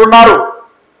మంది ఉన్నారు.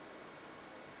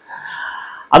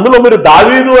 అందులో మీరు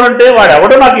దావీదు అంటే వాడు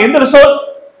ఎవడో నాకు ఏం తెలుసు.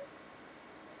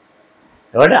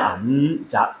 ఎవడే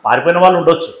పారిపోయిన వాళ్ళు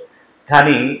ఉండొచ్చు,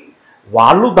 కానీ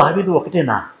వాళ్ళు దావీదు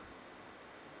ఒకటేనా?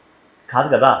 కాదు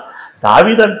కదా.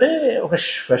 దావీదు అంటే ఒక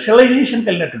స్పెషలైజేషన్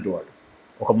కలిగినటువంటి వాడు,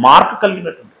 ఒక మార్క్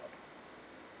కలిగినటువంటి వాడు.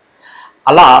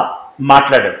 అలా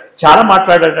మాట్లాడాడు, చాలా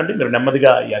మాట్లాడాడంటే మీరు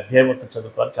నెమ్మదిగా ఈ అధ్యాయం మొత్తం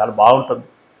చదువుకోవాలి, చాలా బాగుంటుంది.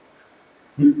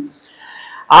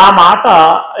 ఆ మాట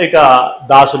ఇక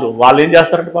దాసులు వాళ్ళు ఏం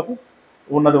చేస్తారంటే పాపం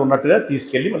ఉన్నది ఉన్నట్టుగా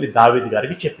తీసుకెళ్ళి మళ్ళీ దావీదు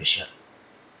గారికి చెప్పేశారు.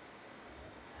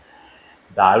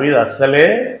 దావీదు అస్సలే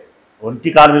ఒంటి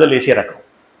కాలు మీద లేచే రకం,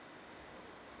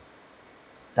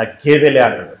 తగ్గేదేలే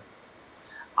అంటాడు.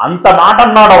 అంత మాట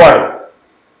అన్నాడు వాడు.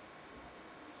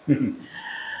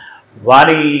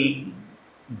 వారి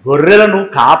గొర్రెలను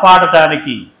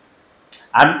కాపాడటానికి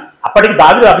అప్పటికి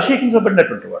దావీదు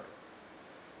అభిషేకించబడినటువంటి వాడు.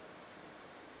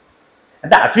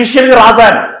 అంటే అఫీషియల్గా రాజు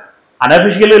ఆయన,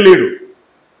 అన్అఫీషియల్గా లేడు.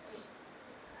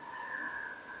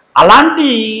 అలాంటి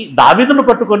దావీదును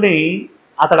పట్టుకొని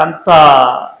అతడంత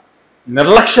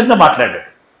నిర్లక్ష్యంగా మాట్లాడాడు.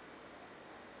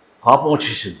 కోపం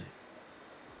వచ్చేసింది.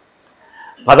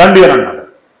 పదండి అని అన్నాడు.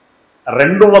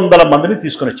 200 మందిని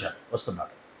తీసుకొని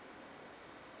వస్తున్నాడు.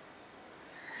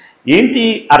 ఏంటి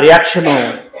ఆ రియాక్షను?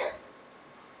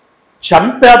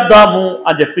 చంపేద్దాము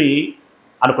అని చెప్పి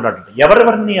అనుకున్నాడు.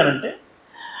 ఎవరెవరిని అనంటే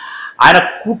ఆయన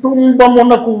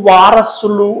కుటుంబమునకు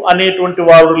వారసులు అనేటువంటి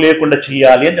వారు లేకుండా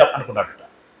చేయాలి అని అనుకున్నాడట.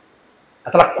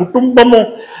 అసలు ఆ కుటుంబము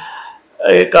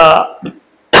ఇక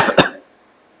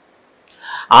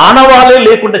ఆనవాళ్ళే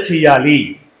లేకుండా చేయాలి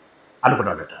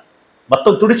అనుకున్నాడట.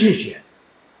 మొత్తం తుడిచేయాలి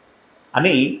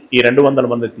అని ఈ 200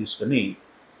 మంది తీసుకొని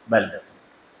బయలుదేరుతాడు.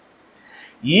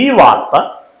 ఈ వార్త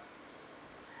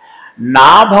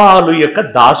నాబాలు యొక్క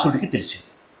దాసుడికి తెలిసింది.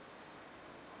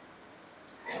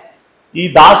 ఈ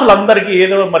దాసులందరికీ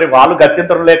ఏదో మరి వాళ్ళు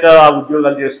గత్యంతరం లేక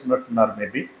ఉద్యోగాలు చేస్తున్నట్టున్నారు.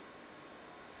 మేబీ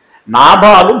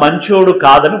నాబాలు మంచోడు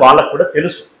కాదని వాళ్ళకు కూడా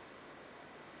తెలుసు.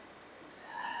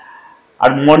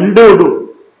 అది మొండోడు,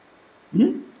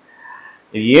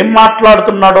 ఏం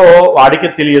మాట్లాడుతున్నాడో వాడికే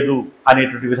తెలియదు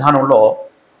అనేటువంటి విధానంలో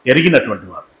ఎరిగినటువంటి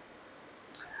వాడు.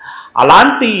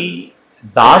 అలాంటి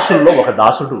దాసుల్లో ఒక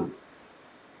దాసుడు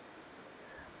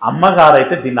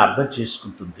అమ్మగారైతే దీన్ని అర్థం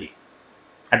చేసుకుంటుంది.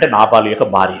 అంటే నాబాలు యొక్క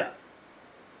భార్య.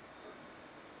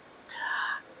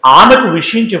 ఆమెకు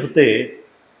విషయం చెబితే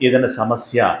ఏదైనా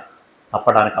సమస్య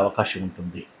తప్పడానికి అవకాశం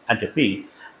ఉంటుంది అని చెప్పి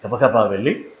గబగబా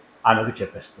వెళ్ళి ఆమెకు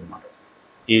చెప్పేస్తున్నాడు.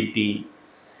 ఏంటి?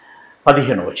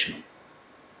 15వ వచనం.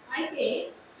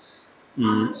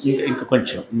 ఇంకా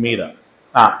కొంచెం మీద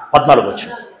 14వ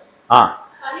వచనం.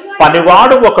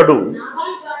 పనివాడు ఒకడు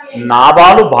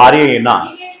నాబాలు భార్య అయిన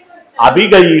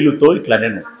అబిగయీలుతో ఇట్లా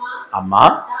నేను, అమ్మా,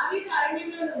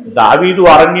 దావీదు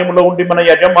అరణ్యంలో ఉండి మన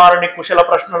యజమానుని కుశల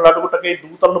ప్రశ్నలు అడుగుటకై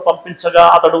దూతలను పంపించగా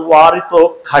అతడు వారితో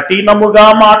కఠినముగా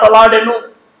మాట్లాడెను.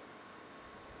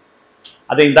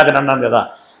 అదే ఇందాక అన్నాను కదా,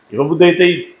 ఇవ్వబుద్ధి అయితే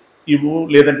ఇవ్వు,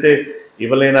 లేదంటే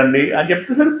ఇవ్వలేనండి అని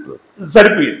చెప్తే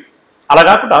సరిపోయింది. అలా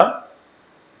కాకుండా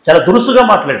చాలా దురుసుగా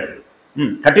మాట్లాడాడు,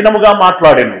 కఠినముగా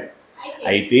మాట్లాడాను.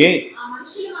 అయితే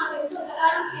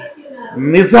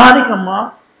నిజానికమ్మా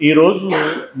ఈరోజు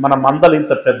మన మందలు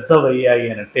ఇంత పెద్దవయ్యాయి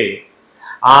అనంటే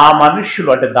ఆ మనుష్యులు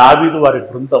అంటే దావీదు వారి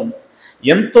బృందం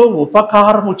ఎంతో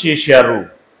ఉపకారము చేశారు.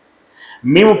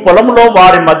 మేము పొలంలో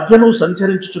వారి మధ్యను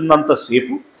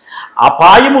సంచరించుచున్నంతసేపు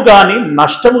అపాయము కానీ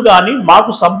నష్టము కానీ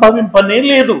మాకు సంభవింపనే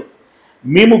లేదు.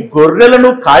 మేము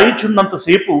గొర్రెలను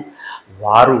కాయిచున్నంతసేపు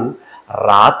వారు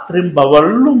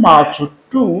రాత్రింబవళ్ళు మా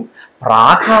చుట్టూ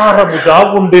ప్రాకారముగా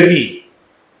ఉండేవి.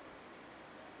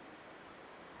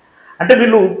 అంటే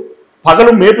వీళ్ళు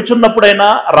పగలు మేపుచున్నప్పుడైనా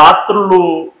రాత్రులు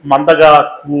మందగా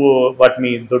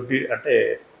వాటిని దొడ్డి అంటే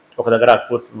ఒక దగ్గర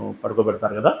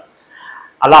పడుకోబెడతారు కదా,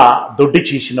 అలా దొడ్డి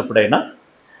చేసినప్పుడైనా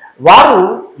వారు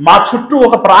మా చుట్టూ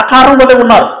ఒక ప్రాకారం వలె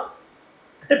ఉన్నారు.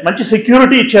 అంటే మంచి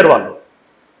సెక్యూరిటీ ఇచ్చారు వాళ్ళు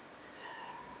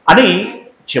అని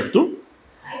చెప్తూ,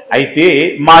 అయితే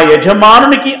మా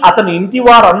యజమానునికి అతని ఇంటి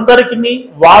వారందరికీ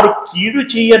వారు కీడు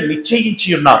చేయ నిశ్చయించి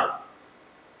ఉన్నారు.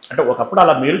 అంటే ఒకప్పుడు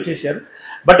అలా మేలు చేశారు,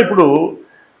 బట్ ఇప్పుడు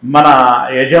మన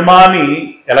యజమాని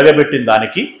ఎలగబెట్టిన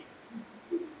దానికి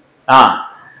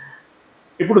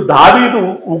ఇప్పుడు దావీదు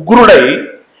ఉగ్రుడై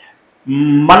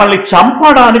మనల్ని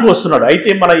చంపడానికి వస్తున్నాడు. అయితే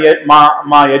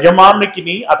మా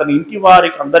యజమానికి అతని ఇంటి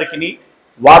వారికి అందరికీ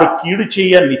వారు కీడు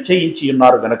చేయ నిశ్చయించి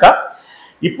ఉన్నారు గనక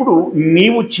ఇప్పుడు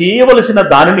నీవు చేయవలసిన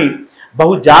దానిని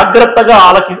బహు జాగ్రత్తగా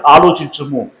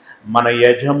ఆలోచించుము. మన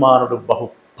యజమానుడు బహు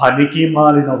పనికి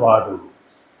మాలినవాడు.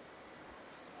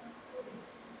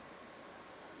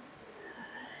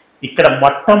 ఇక్కడ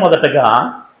మొట్టమొదటగా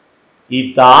ఈ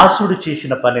దాసుడు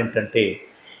చేసిన పని ఏంటంటే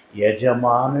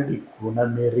యజమానుడి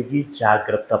గుణమెరిగి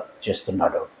జాగ్రత్త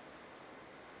చేస్తున్నాడు.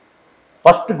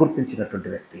 ఫస్ట్ గుర్తించినటువంటి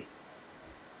వ్యక్తి.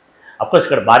 అఫ్కోర్స్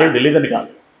ఇక్కడ భార్య తెలియదని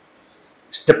కాదు,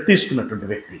 స్టెప్ తీసుకున్నటువంటి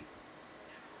వ్యక్తి.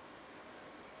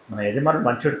 మన యజమానుడు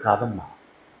మంచోడు కాదమ్మా.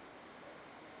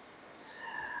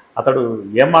 అతడు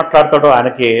ఏం మాట్లాడతాడో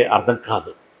ఆయనకి అర్థం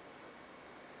కాదు.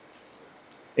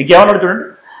 ఇంకేమన్నాడు చూడండి,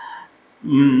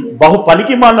 బహు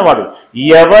పనికి మాలినవాడు,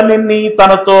 ఎవరిని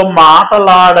తనతో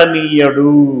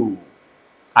మాటలాడనీయడు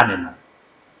అని.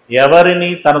 ఎవరిని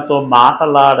తనతో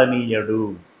మాటలాడనీయడు.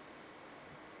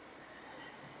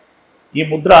 ఈ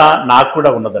ముద్ర నాకు కూడా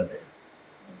ఉన్నదండి.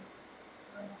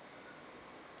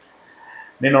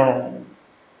 నేను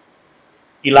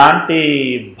ఇలాంటి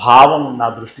భావం నా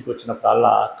దృష్టికి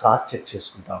వచ్చినప్పుడల్లా క్రాస్ చెక్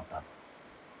చేసుకుంటూ ఉంటాను.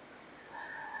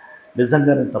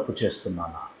 నిజంగా నేను తప్పు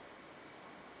చేస్తున్నానా?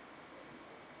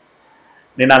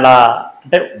 నేను అలా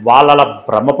అంటే వాళ్ళు అలా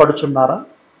భ్రమపడుచున్నారా?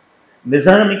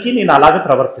 నిజానికి నేను అలాగే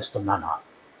ప్రవర్తిస్తున్నానా?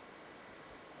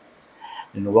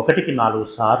 నేను 1-4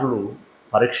 సార్లు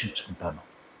పరీక్షించుకుంటాను.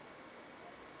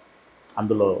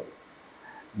 అందులో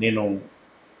నేను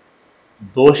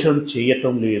దోషం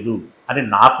చేయటం లేదు అని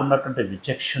నాకున్నటువంటి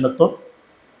విచక్షణతో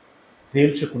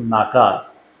తేల్చుకున్నాక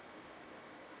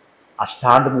ఆ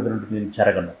స్టాండ్ మీద నుండి నేను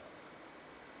జరగను.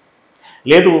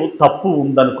 లేదు తప్పు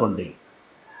ఉందనుకోండి,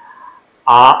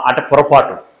 అంటే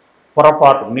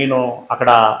పొరపాటు నేను అక్కడ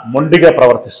మొండిగా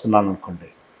ప్రవర్తిస్తున్నాను అనుకోండి,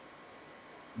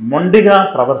 మొండిగా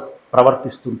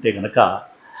ప్రవర్తిస్తుంటే కనుక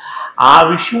ఆ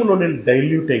విషయంలో నేను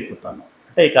డైల్యూట్ అయిపోతాను.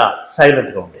 అంటే ఇక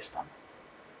సైలెంట్గా ఉండేస్తాను.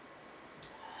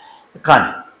 కానీ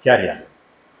క్యారియర్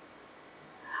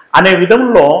అనే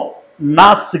విధంలో నా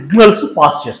సిగ్నల్స్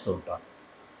పాస్ చేస్తూ ఉంటాను.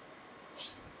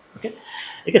 ఓకే,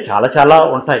 ఇక చాలా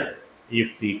ఉంటాయి,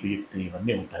 యుక్తి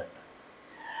ఇవన్నీ ఉంటాయి.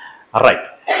 రైట్.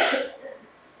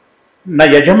 నా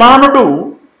యజమానుడు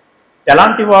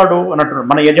ఎలాంటి వాడు అన్నట్టు,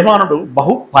 మన యజమానుడు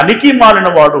బహు పనికి మాలిన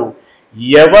వాడు,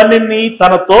 ఎవరిని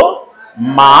తనతో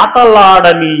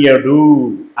మాటలాడనీయడు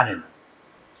అని.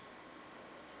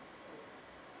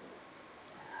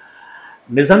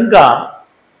 నిజంగా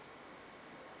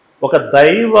ఒక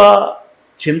దైవ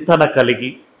చింతన కలిగి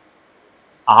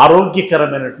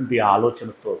ఆరోగ్యకరమైనటువంటి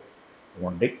ఆలోచనతో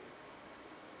ఉండి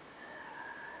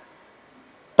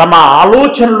తమ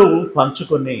ఆలోచనలు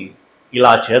పంచుకొని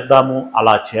ఇలా చేద్దాము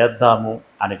అలా చేద్దాము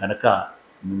అని కనుక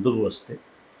ముందుకు వస్తే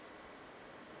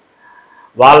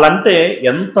వాళ్ళంటే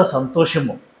ఎంత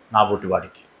సంతోషము నా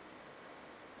వాడికి,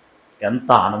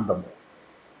 ఎంత ఆనందము,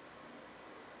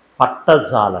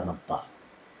 పట్టజాలనంత.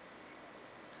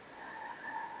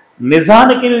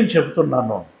 నిజానికి నేను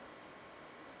చెబుతున్నాను,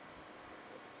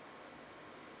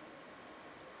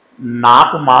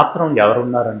 నాకు మాత్రం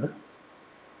ఎవరున్నారండి?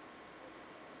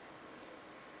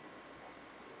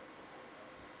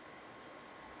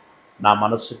 నా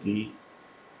మనస్సుకి,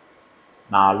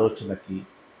 నా ఆలోచనకి,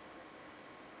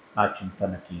 నా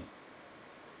చింతనకి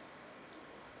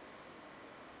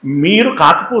మీరు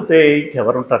కాకపోతే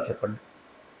ఇంకెవరుంటారు చెప్పండి?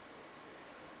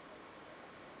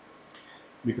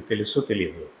 మీకు తెలుసో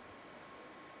తెలియదు,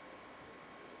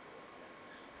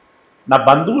 నా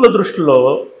బంధువుల దృష్టిలో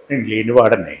నేను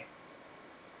లేనివాడనే.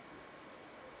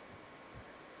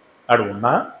 అడు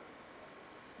ఉన్నా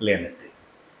లేనట్టే.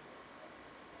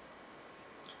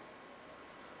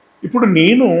 ఇప్పుడు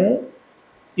నేను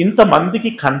ఇంతమందికి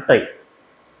కంటై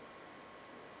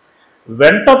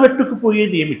వెంట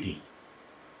పెట్టుకుపోయేది ఏమిటి?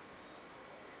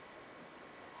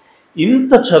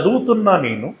 ఇంత చదువుతున్నా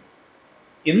నేను,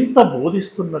 ఇంత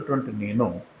బోధిస్తున్నటువంటి నేను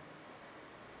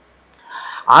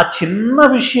ఆ చిన్న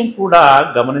విషయం కూడా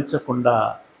గమనించకుండా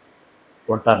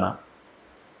ఉంటానా?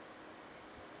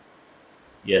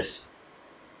 ఎస్,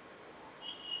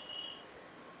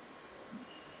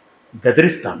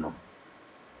 బెదిరిస్తాను,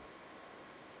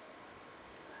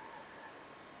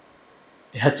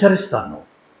 హెచ్చరిస్తాను.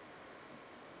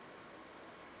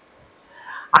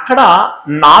 అక్కడ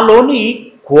నాలోని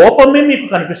కోపమే మీకు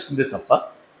కనిపిస్తుంది తప్ప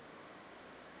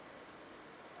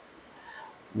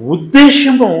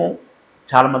ఉద్దేశము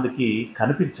చాలామందికి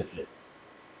కనిపించట్లేదు.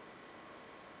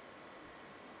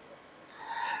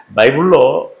 బైబిల్లో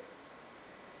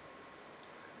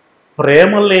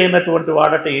ప్రేమ లేనటువంటి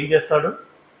వాడట ఏం చేస్తాడు?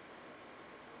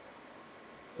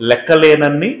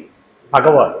 లెక్కలేనన్ని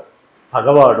పగవాడు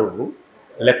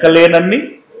లెక్కలేనన్ని.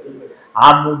 ఆ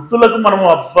ముద్దులకు మనం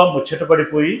అబ్బా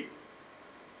ముచ్చటపడిపోయి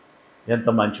ఎంత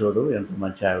మంచోడు, ఎంత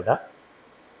మంచి ఆవిడ.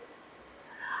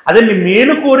 అదే నీ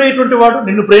మేలు కోరేటువంటి వాడు,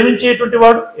 నిన్ను ప్రేమించేటువంటి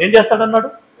వాడు ఏం చేస్తాడన్నాడు?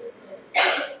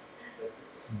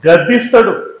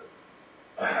 గద్దిస్తాడు.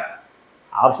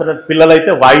 అవసరం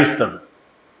పిల్లలైతే వాయిస్తాడు.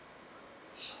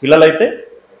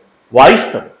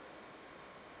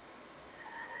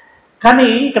 కానీ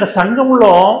ఇక్కడ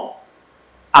సంఘంలో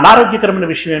అనారోగ్యకరమైన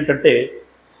విషయం ఏంటంటే,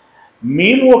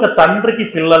 మేము ఒక తండ్రికి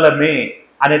పిల్లలమే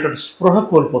అనేటువంటి స్పృహ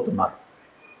కోల్పోతున్నారు.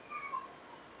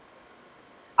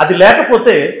 అది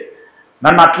లేకపోతే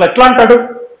నన్ను ఎట్లా అంటాడు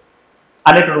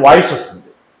అనేటువంటి వాయిస్ వస్తుంది.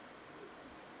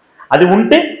 అది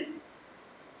ఉంటే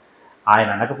ఆయన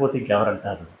అనకపోతే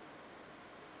ఇంకెవరంటారు?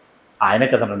 ఆయనే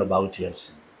కదా నన్ను బాగు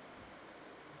చేయాల్సింది.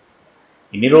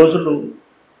 ఇన్ని రోజులు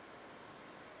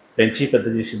పెంచి పెద్ద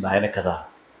చేసింది ఆయన కదా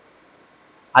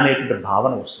అనేటువంటి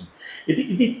భావన వస్తుంది.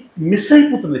 ఇది మిస్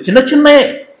అయిపోతుంది. చిన్న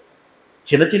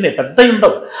పెద్ద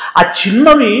ఉండవు. ఆ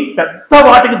చిన్నవి పెద్ద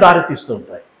వాటికి దారి తీస్తూ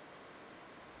ఉంటాయి.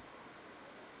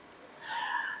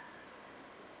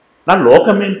 నా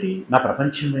లోకం ఏంటి, నా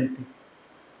ప్రపంచం ఏంటి?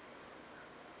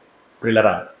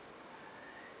 ప్రియులరా,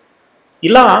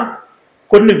 ఇలా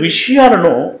కొన్ని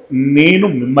విషయాలను నేను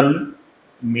మిమ్మల్ని,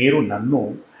 మీరు నన్ను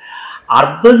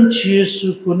అర్థం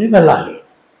చేసుకుని వెళ్ళాలి.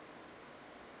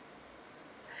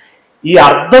 ఈ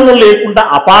అర్థము లేకుండా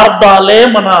అపార్థాలే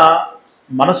మన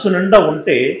మనసు నిండా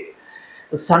ఉంటే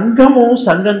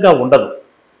సంఘంగా ఉండదు.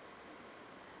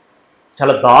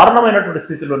 చాలా దారుణమైనటువంటి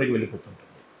స్థితిలోనికి వెళ్ళిపోతుంటుంది.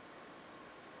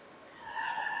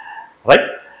 రైట్.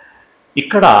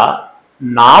 ఇక్కడ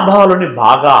నాబాలుని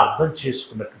బాగా అర్థం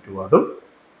చేసుకున్నటువంటి వాడు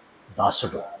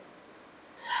దాసుడు.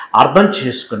 అర్థం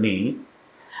చేసుకుని,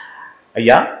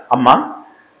 అయ్యా అమ్మ,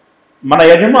 మన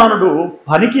యజమానుడు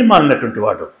పనికి మాలినటువంటి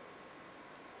వాడు,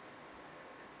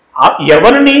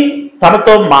 ఎవరిని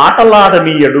తనతో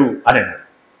మాటలాడనీయడు అని.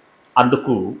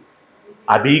 అందుకు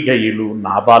అబీగయిలు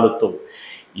నాబాలుతో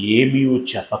ఏమీ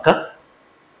చెప్పక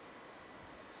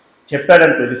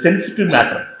చెప్పాడంటే, ఇది సెన్సిటివ్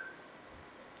మ్యాటర్.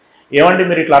 ఏమండి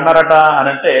మీరు ఇట్లా అన్నారట అని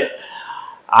అంటే,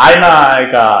 ఆయన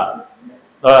ఇక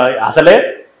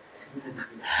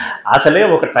అసలే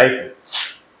ఒక టైప్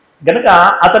గనక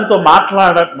అతనితో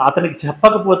అతనికి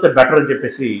చెప్పకపోతే బెటర్ అని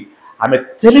చెప్పేసి ఆమె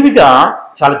తెలివిగా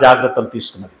చాలా జాగ్రత్తలు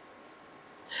తీసుకున్నది.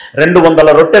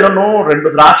 200 రొట్టెలను, 2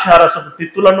 ద్రాక్షారసపు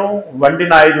తిత్తులను,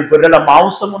 వండిన 5 గొర్రెల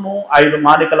మాంసమును, 5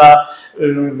 మానికల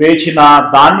వేచిన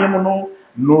ధాన్యమును,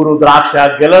 100 ద్రాక్ష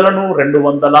గెలలను,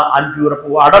 200 అంజూరపు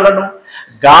అడలను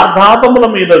గార్ధాపముల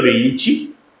మీద వేయించి,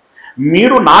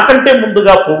 మీరు నాకంటే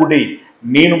ముందుగా పోవుడి,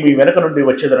 నేను మీ వెనక నుండి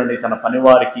వచ్చేదనని తన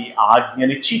పనివారికి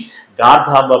ఆజ్ఞనిచ్చి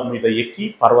గార్ధాపం మీద ఎక్కి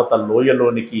పర్వత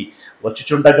లోయలోనికి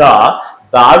వచ్చుచుండగా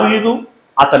దావీదు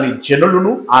అతని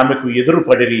జనులను ఆమెకు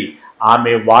ఎదురుపడిరి.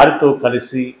 ఆమె వారితో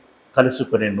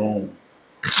కలుసుకొనెను.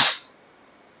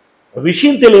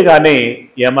 విషయం తెలియగానే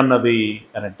ఏమన్నది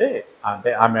అనంటే,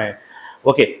 ఆమె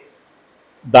ఓకే,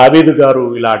 దావీదు గారు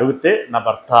ఇలా అడిగితే నా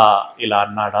భర్త ఇలా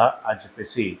అన్నాడా అని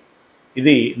చెప్పేసి,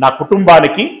 ఇది నా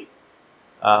కుటుంబానికి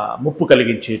ముప్పు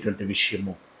కలిగించేటువంటి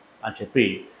విషయము అని చెప్పి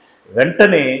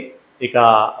వెంటనే ఇక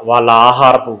వాళ్ళ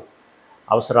ఆహారపు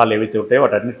అవసరాలు ఏవైతే ఉంటాయో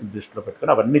వాటన్నిటిని దృష్టిలో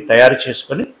పెట్టుకొని అవన్నీ తయారు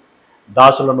చేసుకొని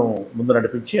దాసులను ముందు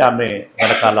నడిపించి ఆమె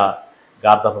వెనకాల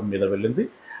గార్ధాపం మీద వెళ్ళింది.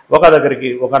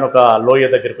 ఒకనొక లోయ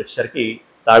దగ్గరికి వచ్చేసరికి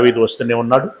దావీదు వస్తూనే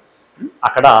ఉన్నాడు.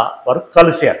 అక్కడ వారు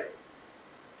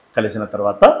కలిసిన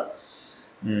తర్వాత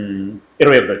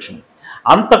 21వ వచనం,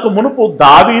 అంతకు మునుపు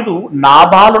దావీదు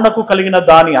నాబాలునకు కలిగిన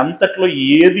దాని అంతట్లో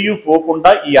ఏదియూ పోకుండా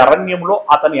ఈ అరణ్యంలో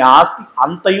అతని ఆస్తి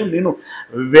అంతయు నేను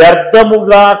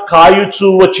వ్యర్థముగా కాయుచూ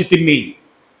వచ్చి తిని.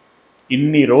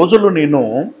 ఇన్ని రోజులు నేను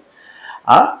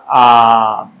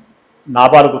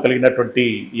నాబాలుకు కలిగినటువంటి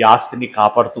ఈ ఆస్తిని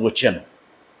కాపాడుతూ వచ్చాను.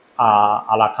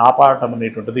 అలా కాపాడటం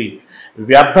అనేటువంటిది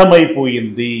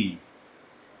వ్యర్థమైపోయింది.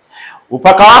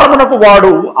 ఉపకారమునకు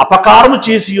వాడు అపకారము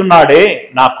చేసి ఉన్నాడే,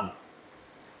 నాకు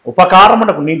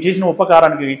ఉపకారమునకు, నేను చేసిన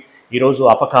ఉపకారానికి ఈరోజు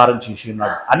అపకారం చేసి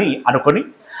ఉన్నాడు అని అనుకొని,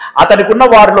 అతనికున్న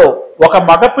వారిలో ఒక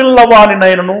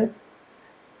మగపిల్లవానినైనను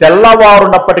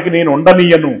తెల్లవారునప్పటికీ నేను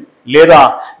ఉండనీయను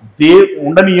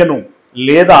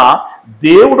లేదా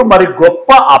దేవుడు మరి గొప్ప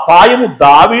అపాయము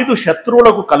దావీదు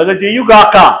శత్రువులకు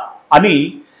కలగజేయుగాక అని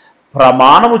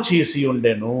ప్రమాణము చేసి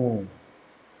ఉండెను.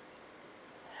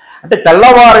 అంటే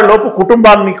తెల్లవారిలోపు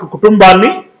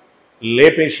కుటుంబాన్ని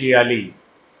లేపేసేయాలి.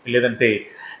 లేదంటే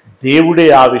దేవుడే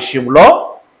ఆ విషయంలో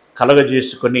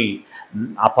కలగజేసుకొని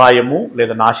అపాయము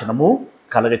లేదా నాశనము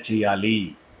కలగచేయాలి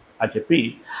అని చెప్పి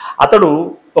అతడు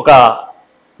ఒక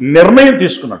నిర్ణయం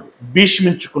తీసుకున్నాడు,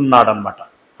 భీష్మించుకున్నాడు అనమాట.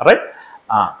 రైట్.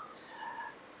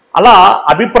 అలా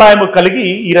అభిప్రాయం కలిగి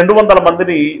ఈ 200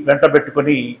 మందిని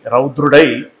వెంటబెట్టుకొని రౌద్రుడై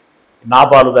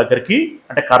నాబాలు దగ్గరికి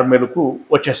అంటే కర్మెలుకు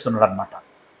వచ్చేస్తున్నాడు అనమాట.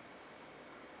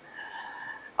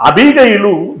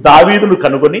 అబీగయిలు దావీదును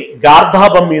కనుగొని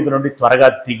గార్ధాబం మీద నుండి త్వరగా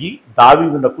దిగి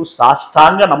దావీదునకు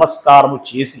సాష్టాంగ నమస్కారము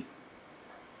చేసి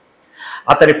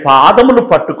అతని పాదములు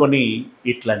పట్టుకొని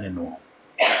ఇట్లా నేను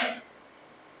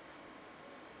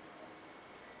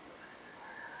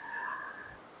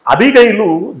అబీగయిలు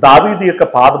దావీదు యొక్క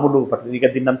పాదములు పట్టు. ఇక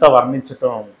దీన్నంతా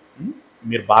వర్ణించటం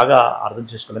మీరు బాగా అర్థం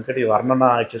చేసుకోవాలి, ఎందుకంటే ఈ వర్ణన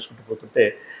చేసుకుంటూ పోతుంటే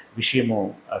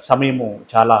సమయము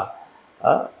చాలా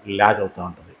ల్యాగ్ అవుతూ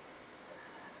ఉంటుంది.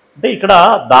 అంటే ఇక్కడ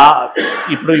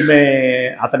ఇప్పుడు ఈమె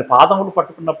అతని పాదములు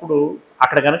పట్టుకున్నప్పుడు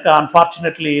అక్కడ కనుక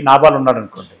అన్ఫార్చునేట్లీ నాబాలు ఉన్నాడు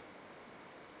అనుకోండి,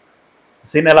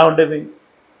 సీన్ ఎలా ఉండేది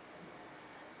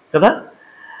కదా.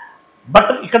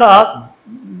 బట్ ఇక్కడ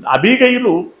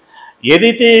అబీగయిలు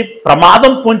ఏదైతే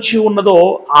ప్రమాదం పొంచి ఉన్నదో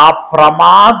ఆ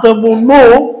ప్రమాదమును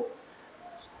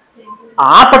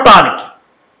ఆపటానికి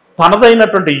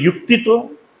తనదైనటువంటి యుక్తితో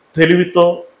తెలివితో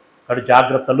అక్కడ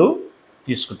జాగ్రత్తలు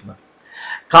తీసుకుంటున్నది.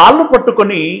 కాళ్ళు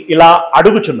పట్టుకొని ఇలా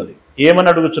అడుగుచున్నది. ఏమని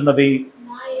అడుగుచున్నది?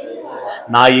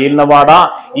 నా ఏళ్ళవాడా,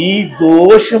 ఈ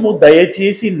దోషము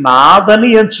దయచేసి నాదని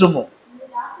ఎంచుము.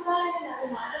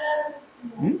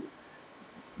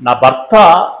 నా భర్త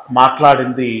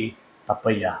మాట్లాడింది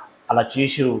తప్పయ్యా, అలా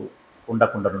చేసి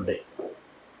ఉండకుండా నుండే,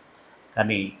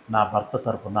 కానీ నా భర్త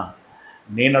తరపున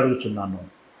నేను అడుగుచున్నాను,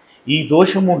 ఈ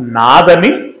దోషము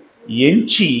నాదని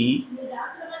ఎంచి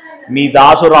నీ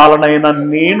దాసురాలనైన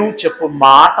నేను చెప్పు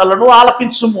మాటలను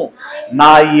ఆలకించుము. నా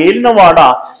ఏలినవాడ,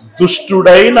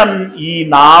 దుష్టుడైన ఈ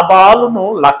నాబాలును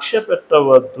లక్ష్య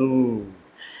పెట్టవద్దు.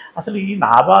 అసలు ఈ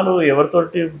నాబాలు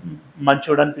ఎవరితోటి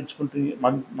మంచోడు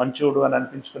అని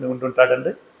అనిపించుకుని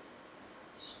ఉంటుంటాడండి?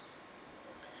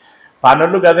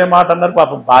 పనులు అదే మాట అన్నారు,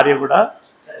 పాపం భార్య కూడా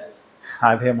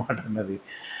అదే మాట అన్నది.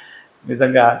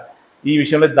 నిజంగా ఈ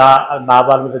విషయంలో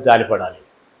నాబాల మీద జాలిపడాలి.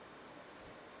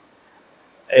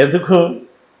 ఎందుకు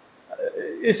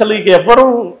అసలు ఇక ఎవ్వరూ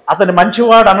అతని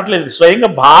మంచివాడు అనట్లేదు, స్వయంగా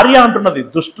భార్య అంటున్నది,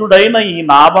 దుష్టుడైన ఈ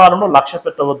నాబాలను లక్ష్య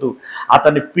పెట్టవద్దు.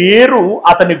 అతని పేరు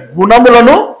అతని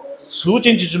గుణములను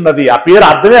సూచించుచున్నది. ఆ పేరు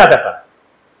అర్థమే అదట.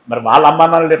 మరి వాళ్ళ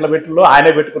అమ్మానాన్నలు ఎట్లా పెట్టిలో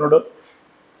ఆయనే పెట్టుకున్నాడు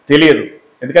తెలియదు.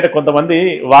 ఎందుకంటే కొంతమంది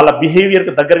వాళ్ళ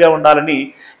బిహేవియర్కి దగ్గరగా ఉండాలని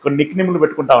కొన్ని నిక్నేములు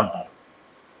పెట్టుకుంటూ ఉంటారు,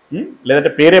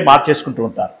 లేదంటే పేరే మార్చేసుకుంటూ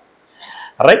ఉంటారు.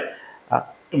 రైట్.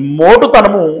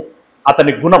 మోటుతనము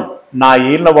అతని గుణం. నా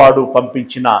ఏళ్ళవాడు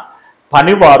పంపించిన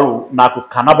పనివారు నాకు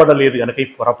కనబడలేదు కనుక ఈ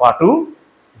పొరపాటు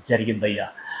జరిగిందయ్యా.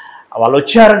 వాళ్ళు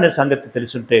వచ్చారనే సంగతి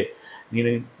తెలుసుంటే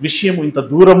నేను విషయం ఇంత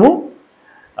దూరం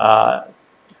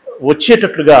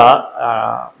వచ్చేటట్లుగా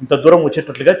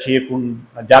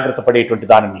చేయకుండా జాగ్రత్త పడేటువంటి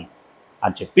దానిని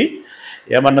అని చెప్పి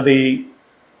ఏమన్నది?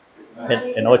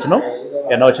 ఎన్నో వచనం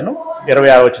 26వ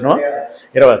వచనం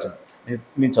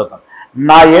నేను చదువుతాను.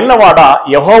 నా ఏళ్ళవాడ,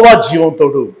 యెహోవా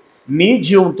జీవంతోడు, నీ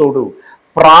జీవంతోడు,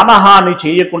 ప్రాణహాని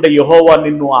చేయకుండా యెహోవా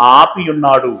నిన్ను ఆపి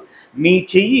ఉన్నాడు. నీ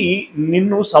చెయ్యి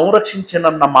నిన్ను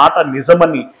సంరక్షించనన్న మాట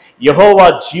నిజమని యెహోవా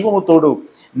జీవముతోడు,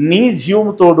 నీ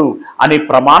జీవముతోడు అని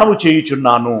ప్రమాణము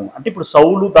చేయుచున్నాను. అంటే ఇప్పుడు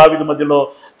సౌలు దావీదు మధ్యలో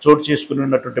చోటు చేసుకుని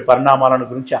ఉన్నటువంటి పరిణామాలను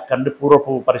గురించి, అక్కడి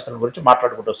పూర్వపు పరిస్థితుల గురించి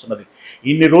మాట్లాడుకుంటూ వస్తున్నది.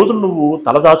 ఇన్ని రోజులు నువ్వు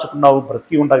తలదాచుకున్నావు,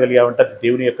 బ్రతికి ఉండగలిగావంటే అది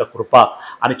దేవుని యొక్క కృప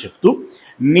అని చెప్తూ,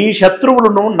 నీ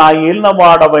శత్రువులను నా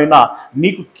ఏలినవాడవైన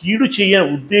నీకు కీడు చేయ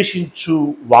ఉద్దేశించు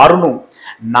వారును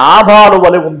నాబాలు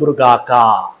వలె ఉందురుగాక.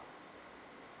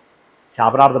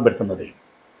 శాపనార్థం పెడుతున్నది.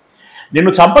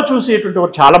 నిన్ను చంప చూసేటువంటి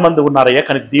వారు చాలామంది ఉన్నారయ్యా,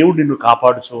 కానీ దేవుడు నిన్ను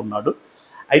కాపాడుచూ ఉన్నాడు.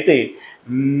 అయితే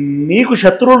నీకు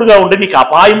శత్రువులుగా ఉండి నీకు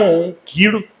అపాయము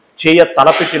కీడు చేయ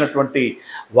తలపెట్టినటువంటి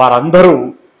వారందరూ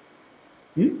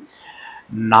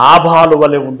నాబాలు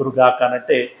వలె ఉందురుగాక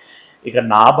అంటే, ఇక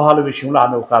నాబాలు విషయంలో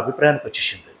ఆమె ఒక అభిప్రాయానికి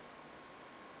వచ్చేసింది.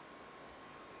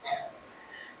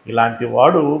 ఇలాంటి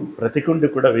వాడు బ్రతికుండి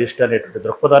కూడా వేస్ట్ అనేటువంటి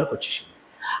దృక్పథానికి వచ్చేసింది.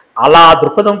 అలా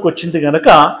దృక్పథంకి వచ్చింది కనుక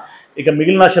ఇక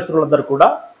మిగిలిన శత్రువులందరూ కూడా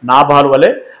నాబాలు వలె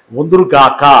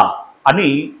ఉందురుగాక అని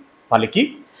పలికి,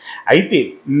 అయితే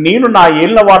నేను నా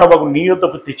ఏళ్లవాడవగు నీ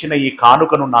యొద్దకు తెచ్చిన ఈ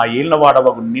కానుకను నా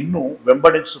ఏళ్లవాడవగు నిన్ను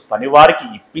వెంబడించు పనివారికి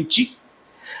ఇప్పించి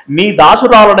నీ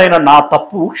దాసురాలనైన నా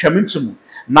తప్పు క్షమించుము.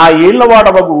 నా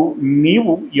ఏళ్లవాడవగు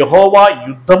నీవు యెహోవా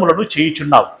యుద్ధములను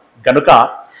చేయుచున్నావు గనుక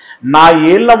నా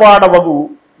ఏళ్లవాడవగు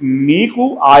నీకు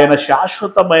ఆయన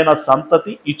శాశ్వతమైన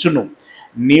సంతతి ఇచ్చును.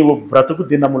 నీవు బ్రతుకు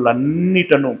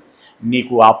దినములన్నిటను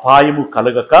నీకు అపాయము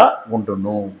కలగక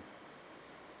ఉండును.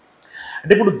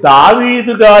 అంటే ఇప్పుడు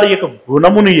దావీదు గారి యొక్క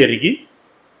గుణమును ఎరిగి,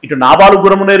 ఇటు నాబాలు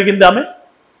గుణమును ఎరిగింది ఆమె,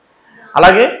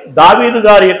 అలాగే దావీదు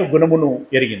గారి యొక్క గుణమును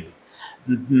ఎరిగింది.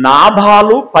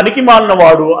 నాబాలు పనికి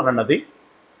మాలినవాడు అనన్నది,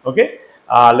 ఓకే,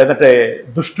 లేదంటే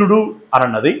దుష్టుడు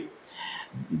అనన్నది.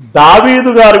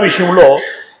 దావీదు గారి విషయంలో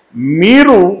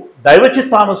మీరు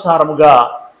దైవచిత్తానుసారముగా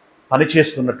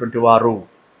పనిచేస్తున్నటువంటి వారు,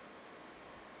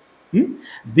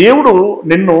 దేవుడు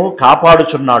నిన్ను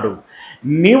కాపాడుచున్నాడు,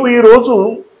 నీవు ఈరోజు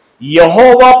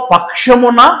యెహోవా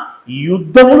పక్షమున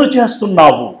యుద్ధములు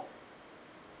చేస్తున్నావు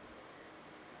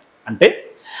అంటే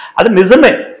అది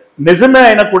నిజమే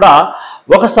అయినా కూడా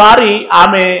ఒకసారి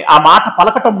ఆమె ఆ మాట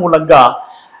పలకటం మూలంగా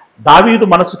దావీదు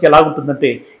మనసుకి ఎలా ఉంటుందంటే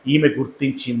ఈమె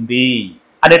గుర్తించింది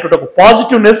అనేటువంటి ఒక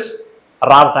పాజిటివ్నెస్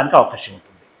రావడానికి అవకాశం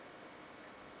ఉంటుంది.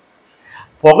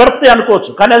 పొగడితే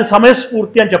అనుకోవచ్చు, కానీ అది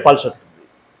సమయస్ఫూర్తి అని చెప్పాల్సి ఉంటుంది.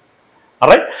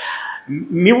 రైట్,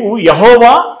 నీవు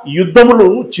యెహోవా యుద్ధములు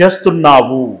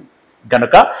చేస్తున్నావు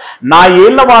గనక నా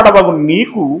ఏళ్లవాడవగు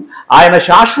నీకు ఆయన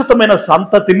శాశ్వతమైన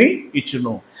సంతతిని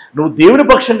ఇచ్చును. నువ్వు దేవుని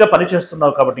పక్షంగా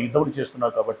పనిచేస్తున్నావు కాబట్టి, యుద్ధములు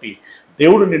చేస్తున్నావు కాబట్టి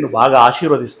దేవుడు నిన్ను బాగా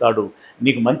ఆశీర్వదిస్తాడు,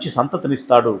 నీకు మంచి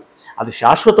సంతతినిస్తాడు, అది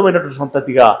శాశ్వతమైనటువంటి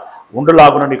సంతతిగా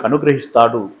ఉండులాగున నీకు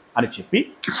అనుగ్రహిస్తాడు అని చెప్పి,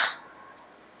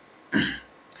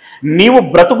 నీవు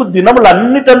బ్రతుకు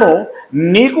దినములన్నిటను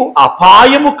నీకు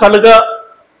అపాయము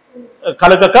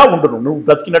కలగక ఉండును. నువ్వు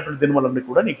బ్రతికినటువంటి దినములన్నీ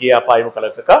కూడా నీకు ఏ అపాయము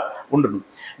కలగక ఉండును.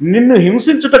 నిన్ను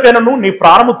హింసించుటకైనను నీ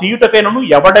ప్రాణము తీయుటకైనను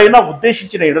ఎవడైనా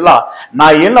ఉద్దేశించిన ఎడల నా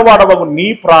ఏళ్లవాడవగు నీ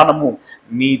ప్రాణము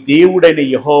నీ దేవుడైన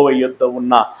యెహోవా యొద్ద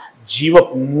ఉన్న జీవ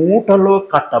మూటలో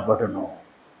కట్టబడును.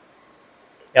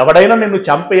 ఎవడైనా నిన్ను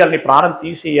చంపేయాలి, నీ ప్రాణం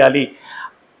తీసేయాలి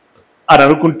అని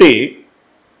అనుకుంటే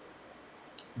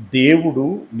దేవుడు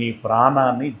నీ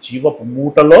ప్రాణాన్ని జీవపు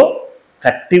మూటలో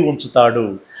కట్టి ఉంచుతాడు.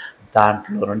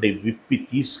 దాంట్లో నుండి విప్పి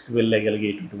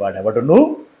తీసుకువెళ్ళగలిగేటువంటి వాడు ఎవడును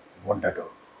ఉండడు.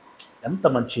 ఎంత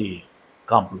మంచి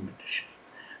కాంప్లిమెంటేషన్.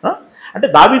 అంటే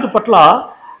దావీదు పట్ల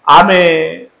ఆమె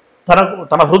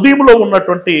తన హృదయంలో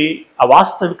ఉన్నటువంటి ఆ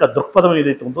వాస్తవిక దృక్పథం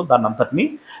ఏదైతే ఉందో దాన్ని అంతటినీ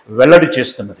వెల్లడి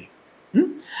చేస్తున్నది.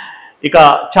 ఇక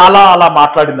చాలా అలా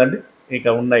మాట్లాడిందండి, ఇక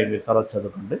ఉన్నాయి, మీరు తర్వాత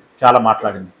చదువుకోండి. చాలా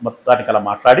మాట్లాడింది, మొత్తానికి అలా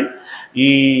మాట్లాడి ఈ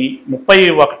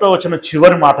 31వ వచనం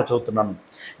చివరి మాట చదువుతున్నాను.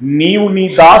 నీవు నీ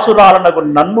దాసురాలనగు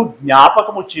నన్ను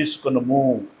జ్ఞాపకము చేసుకునుము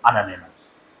అన నేను.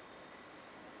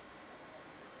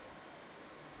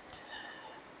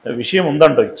 విషయం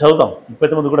ఉందండి, చదువుదాం.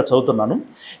 39 కూడా చదువుతున్నాను.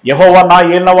 యెహోవా నా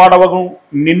ఏళ్లవాడవగు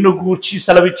నిన్ను గూర్చి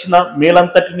సెలవిచ్చిన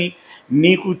మేలంతటిని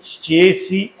నీకు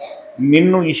చేసి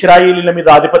నిన్ను ఇశ్రాయేలీల మీద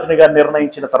అధిపతినిగా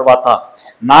నిర్ణయించిన తర్వాత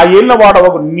నా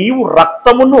ఏళ్లవాడవగు నీవు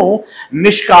రక్తమును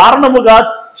నిష్కారణముగా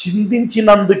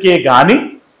చిందించినందుకే గాని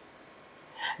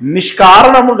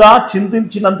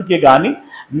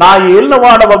నా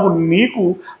ఏళ్లవాడవగు నీకు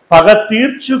పగ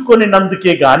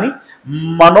తీర్చుకొనినందుకే గాని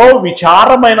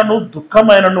మనోవిచారమైనను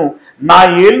దుఃఖమైనను నా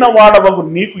ఏళ్లవాడవగు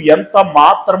నీకు ఎంత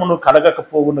మాత్రమును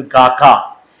కలగకపోవును గాక.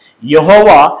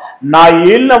 యెహోవా నా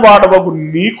ఏళ్లవాడవగు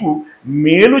నీకు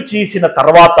మేలు చేసిన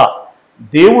తర్వాత,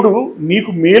 దేవుడు నీకు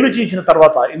మేలు చేసిన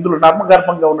తర్వాత, ఇందులో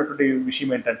నర్మగర్భంగా ఉన్నటువంటి విషయం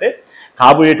ఏంటంటే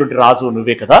కాబోయేటువంటి రాజు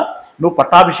నువ్వే కదా, నువ్వు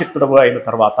పట్టాభిషిక్తుడవు అయిన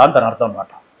తర్వాత అని దాని అర్థం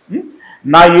అన్నమాట.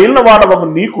 నా ఏళ్లవాడవగు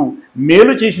నీకు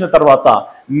మేలు చేసిన తర్వాత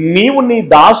నీవు నీ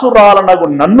దాసురాలనగు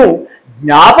నన్ను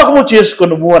జ్ఞాపకము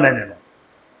చేసుకొనుము అని నేను.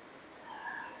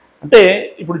 అంటే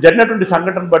ఇప్పుడు జరిగినటువంటి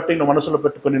సంఘటన బట్టి నువ్వు మనసులో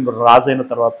పెట్టుకొని నువ్వు రాజైన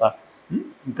తర్వాత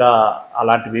ఇంకా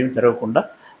అలాంటివి ఏమి జరగకుండా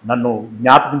నన్ను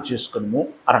జ్ఞాపకం చేసుకొనుము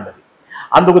అని అన్నది.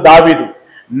 అందుకు దావీదు,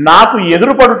 నాకు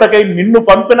ఎదురుపడుటకై నిన్ను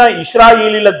పంపిన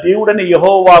ఇశ్రాయేలీల దేవుడని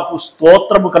యెహోవాకు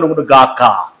స్తోత్రము కలుగును గాక.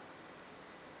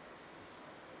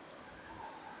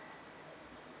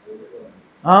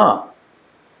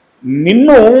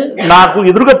 నిన్ను నాకు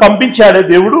ఎదురుగా పంపించాడే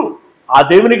దేవుడు, ఆ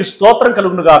దేవునికి స్తోత్రం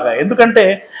కలుగును గాక. ఎందుకంటే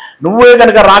నువ్వే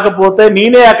కనుక రాకపోతే,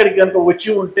 నేనే అక్కడికి కనుక వచ్చి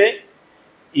ఉంటే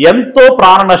ఎంతో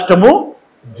ప్రాణ నష్టము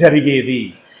జరిగేది.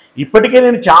 ఇప్పటికే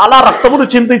నేను చాలా రక్తమును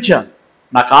చిందించాను,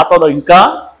 నా ఖాతాలో ఇంకా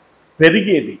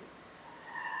పెరిగేది.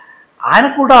 ఆయన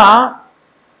కూడా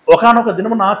ఒకానొక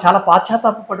దినమున చాలా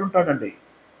పాశ్చాత్తాపడి ఉంటాడండి.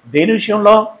 దేని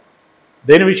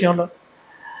విషయంలో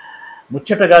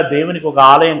ముచ్చటగా దేవునికి ఒక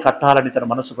ఆలయం కట్టాలని తన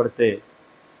మనసు పడితే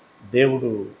దేవుడు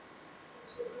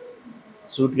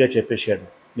సూటిగా చెప్పేశాడు,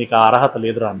 నీకు ఆ అర్హత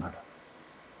లేదురా అన్నాడు.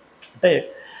 అంటే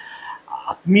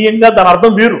ఆత్మీయంగా దాని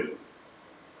అర్థం వేరు,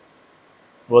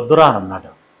 వద్దురా అని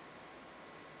అన్నాడు.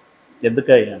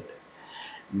 ఎందుకయ్యా అంటే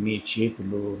నీ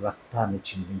చేతులు రక్తాన్ని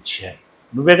చిందించాయి,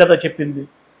 నువ్వే కదా చెప్పింది,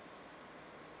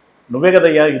 నువ్వే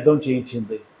కదయ్యా యుద్ధం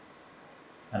చేయించింది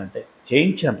అని అంటే,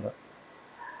 చేయించాను రా,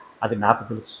 అది నాకు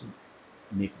తెలుసు,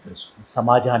 నీకు తెలుసు,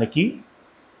 సమాజానికి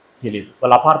తెలియదు.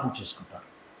 వాళ్ళు అపార్థం చేసుకుంటారు.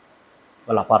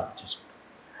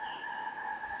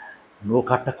 నువ్వు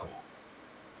కట్టకు,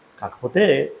 కాకపోతే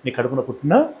నీ కడుపున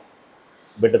పుట్టిన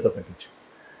బిడ్డతో కట్టించు.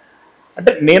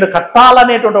 అంటే నేను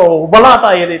కట్టాలనేటువంటి ఉబలాట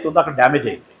ఏదైతే ఉందో అక్కడ డ్యామేజ్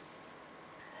అయింది.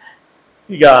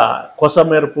 ఇక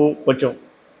కొసమెరుపు కొంచెం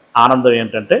ఆనందం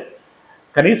ఏంటంటే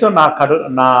కనీసం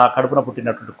నా కడుపున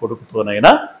పుట్టినటువంటి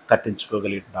కొడుకుతోనైనా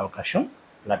కట్టించుకోగలిగే అవకాశం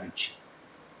లభించింది.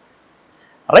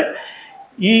 రైట్.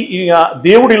 ఇక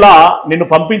దేవుడు ఇలా నిన్ను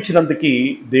పంపించినందుకు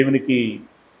దేవునికి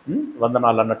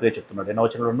వందనాలు అన్నట్టుగా చెప్తున్నాడు. ఎన్నో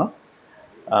వచనంలో ఉన్నా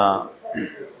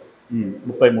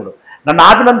 33. నన్ను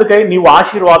ఆపినందుకై నీవు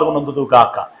ఆశీర్వాదం నందుదు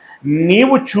గాక.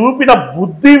 నీవు చూపిన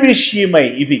బుద్ధి విషయమై,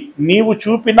 ఇది నీవు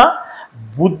చూపిన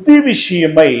బుద్ధి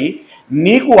విషయమై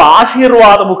నీకు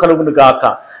ఆశీర్వాదము కలుగును గాక.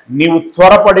 నీవు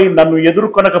త్వరపడి నన్ను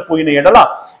ఎదుర్కొనకపోయిన ఎడల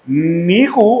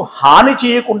నీకు హాని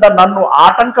చేయకుండా నన్ను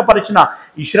ఆటంకపరిచిన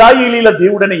ఇశ్రాయేలీల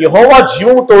దేవుడైన యెహోవా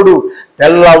జీవము తోడు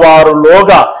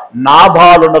తెల్లవారులోగా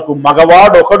నాబాలునకు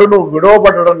మగవాడొకడును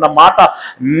విడవబడన్న మాట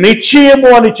నిశ్చయము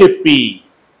అని చెప్పి,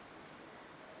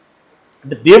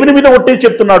 అంటే దేవుని మీద ఒట్టేసి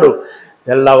చెప్తున్నాడు,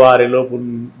 తెల్లవారిలోపు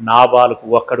నాబాలుకు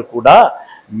ఒక్కడు కూడా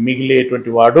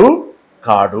మిగిలేటువంటి వాడు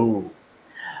కాడు.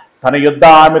 తన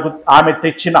యుద్ధకు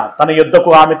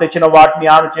ఆమె తెచ్చిన వాటిని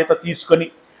ఆమె చేత తీసుకొని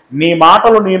నీ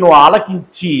మాటలు నేను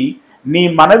ఆలకించి నీ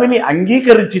మనవిని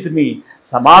అంగీకరించితిని,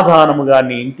 సమాధానముగా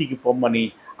నీ ఇంటికి పొమ్మని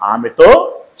ఆమెతో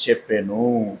చెప్పాను.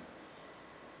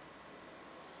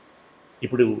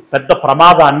 ఇప్పుడు పెద్ద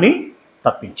ప్రమాదాన్ని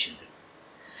తప్పించింది.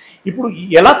 ఇప్పుడు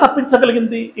ఎలా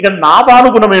తప్పించగలిగింది? ఇక నాబాలు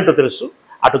గుణమేంటో తెలుసు,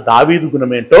 అటు దావీదు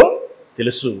గుణమేంటో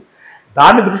తెలుసు.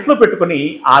 దాన్ని దృష్టిలో పెట్టుకొని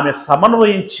ఆమె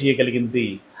సమన్వయం చేయగలిగింది.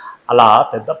 అలా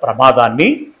పెద్ద ప్రమాదాన్ని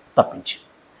తప్పించింది.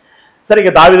 సరే,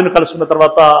 ఇక దావీదును కలుసుకున్న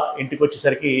తర్వాత ఇంటికి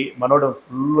వచ్చేసరికి మనోడు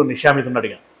ఫుల్ నిషా మీద ఉన్నాడు.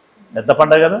 ఇక పెద్ద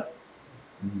పండగ కదా,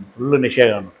 ఫుల్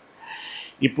నిషాగా ఉన్నాడు.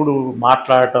 ఇప్పుడు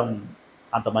మాట్లాడటం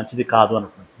అంత మంచిది కాదు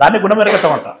అనుకున్నాడు. దాన్ని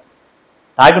గుణమెరగటం అంట.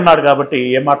 తాగి ఉన్నాడు కాబట్టి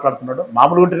ఏం మాట్లాడుతున్నాడు,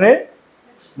 మామూలుగా ఉంటేనే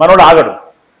మనోడు ఆగడు.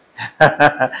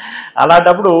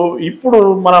 అలాంటప్పుడు ఇప్పుడు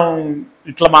మనం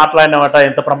ఇట్లా మాట్లాడినామట,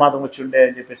 ఎంత ప్రమాదం వచ్చి ఉండే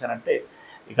అని చెప్పేసానంటే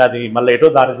ఇక అది మళ్ళీ ఎటో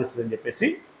దారి తీస్తుంది అని చెప్పేసి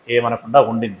ఏమనకుండా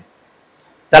ఉండింది.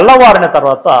 తెల్లవారిన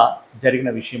తర్వాత జరిగిన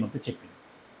విషయం అంతా చెప్పింది.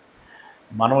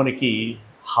 మనోనికి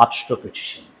హార్ట్ స్ట్రోక్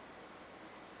వచ్చేసింది.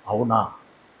 అవునా,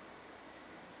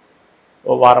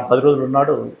 ఓ వారం 10 రోజులు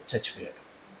ఉన్నాడు, చచ్చిపోయాడు.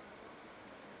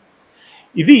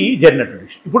 ఇది జరిగినటువంటి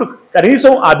విషయం. ఇప్పుడు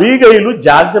కనీసం అబీగయిలు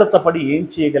జాగ్రత్త పడి ఏం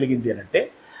చేయగలిగింది అని అంటే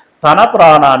తన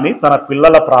ప్రాణాన్ని, తన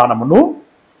పిల్లల ప్రాణమును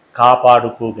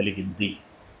కాపాడుకోగలిగింది.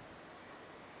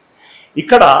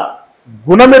 ఇక్కడ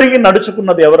గుణమెరిగి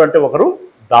నడుచుకున్నది ఎవరంటే ఒకరు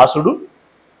దాసుడు,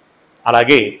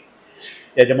 అలాగే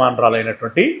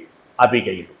యజమానురాలైనటువంటి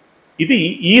అబీగయిలు. ఇది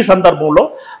ఈ సందర్భంలో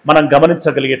మనం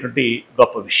గమనించగలిగేటువంటి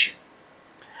గొప్ప విషయం.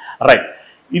 రైట్.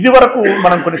 ఇది వరకు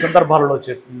మనం కొన్ని సందర్భాలలో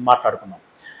మాట్లాడుకున్నాం.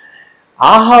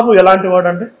 ఆహాబు ఎలాంటి వాడు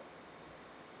అండి?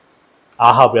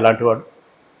 ఆహాబు ఎలాంటి వాడు?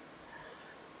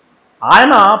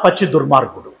 ఆయన పచ్చి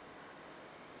దుర్మార్గుడు.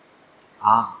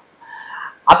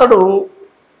 అతడు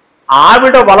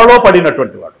ఆవిడ వలలో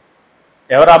పడినటువంటి వాడు.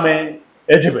 ఎవరామె?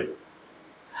 యెజబెల్.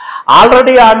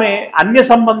 ఆల్రెడీ ఆమె అన్య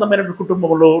సంబంధమైన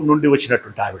కుటుంబంలో నుండి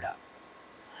వచ్చినటువంటి ఆవిడ,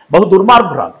 బహు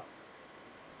దుర్మార్గురాలు.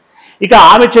 ఇక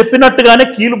ఆమె చెప్పినట్టుగానే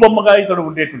కీలుబొమ్మగా ఇతడు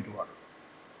ఉండేటువంటి వాడు.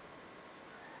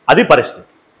 అది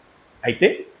పరిస్థితి. అయితే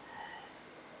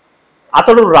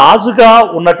అతడు రాజుగా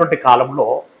ఉన్నటువంటి కాలంలో,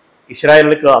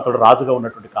 ఇశ్రాయేలుకు అతడు రాజుగా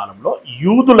ఉన్నటువంటి కాలంలో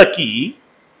యూదులకి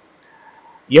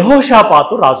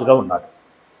యెహోషాపాతు రాజుగా ఉన్నాడు.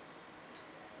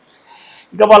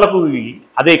 ఇక వాళ్ళకు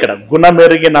అదే ఇక్కడ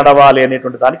గుణమెరిగి నడవాలి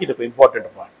అనేటువంటి దానికి ఇది ఒక ఇంపార్టెంట్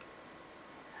పాయింట్.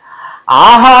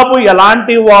 ఆహాబు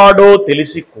ఎలాంటి వాడో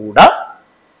తెలిసి కూడా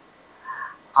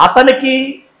అతనికి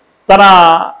తన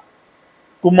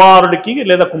కుమారుడికి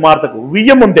లేదా కుమార్తెకు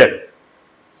వియ్యముందాడు,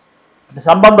 అంటే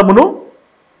సంబంధమును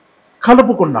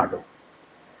కలుపుకున్నాడు.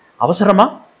 అవసరమా?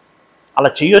 అలా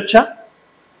చేయొచ్చా?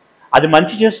 అది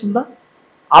మంచి చేస్తుందా?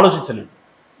 ఆలోచించలేదు.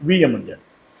 వియ్యముందాడు.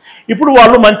 ఇప్పుడు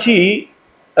వాళ్ళు మంచి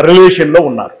రిలేషన్లో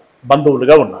ఉన్నారు,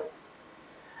 బంధువులుగా ఉన్నారు.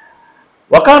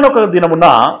 ఒకానొక దినమున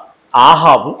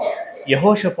ఆహాబు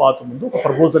యెహోషాపాతు ముందు ఒక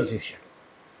ప్రపోజల్ చేశాడు.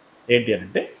 ఏంటి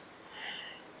అంటే,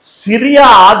 సిరియా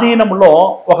ఆధీనంలో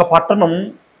ఒక పట్టణం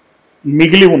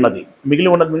మిగిలి ఉన్నది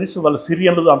మీన్స్ వాళ్ళు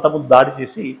సిరియన్లు అంతకుముందు దాడి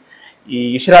చేసి ఈ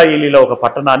ఇశ్రాయేలీల ఒక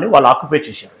పట్టణాన్ని వాళ్ళు ఆక్యుపై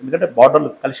చేశారు. ఎందుకంటే బార్డర్లు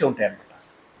కలిసి ఉంటాయన్నమాట.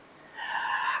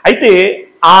 అయితే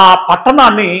ఆ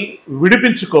పట్టణాన్ని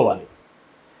విడిపించుకోవాలి,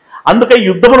 అందుకే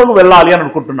యుద్ధమునకు వెళ్ళాలి అని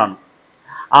అనుకుంటున్నాను.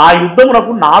 ఆ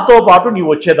యుద్ధమునకు నాతో పాటు నీవు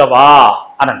వచ్చేదవా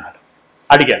అని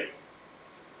అడిగాడు.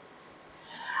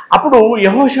 అప్పుడు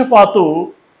యెహోషాపాతు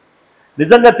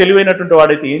నిజంగా తెలివైనటువంటి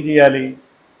వాడైతే ఏం చేయాలి?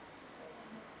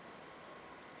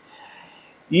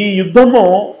 ఈ యుద్ధము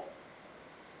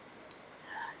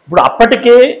ఇప్పుడు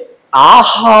అప్పటికే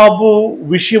ఆహాబు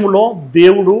విషయంలో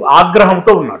దేవుడు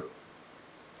ఆగ్రహంతో ఉన్నాడు.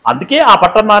 అందుకే ఆ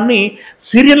పట్టణాన్ని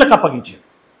సిరియన్లకు అప్పగించాడు.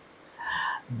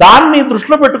 దాన్ని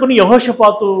దృష్టిలో పెట్టుకుని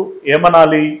యెహోషాపాతు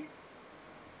ఏమనాలి,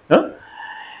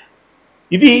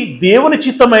 ఇది దేవుని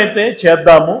చిత్తమైతే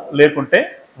చేద్దాము, లేకుంటే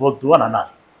వద్దు అని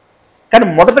అనాలి. కానీ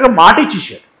మొదటగా మాట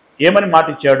ఇచ్చేసాడు. ఏమని మాట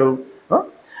ఇచ్చాడు?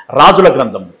 రాజుల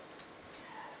గ్రంథము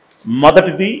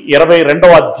మొదటిది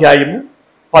 22వ అధ్యాయము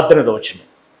 18వ వచనం.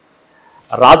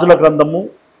 రాజుల గ్రంథము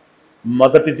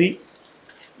మొదటిది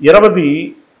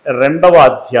 22వ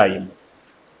అధ్యాయము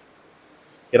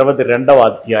 22వ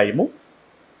అధ్యాయము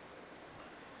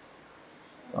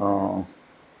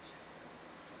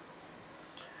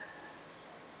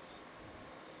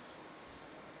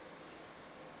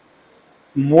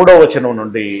 3వ వచనం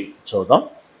నుండి చూద్దాం.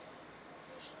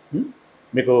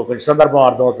 మీకు కొంచెం సందర్భం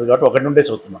అర్థమవుతుంది కాబట్టి ఒకటి నుండే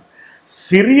చదువుతున్నాను.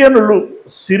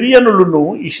 సిరియనులను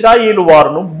ఇశ్రాయేలు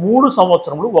వారును 3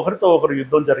 సంవత్సరములు ఒకరితో ఒకరు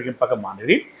యుద్ధం జరిగింపక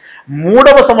మానిరి.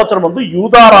 3వ సంవత్సరం ముందు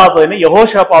యూదారాజు అయిన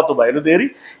యెహోషాపాతు బయలుదేరి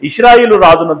ఇశ్రాయేలు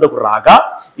రాజునందుకు రాగా,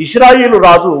 ఇశ్రాయేలు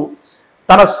రాజు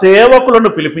తన సేవకులను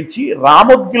పిలిపించి,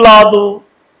 రామోత్గిలాదు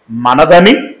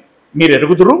మనదని మీరు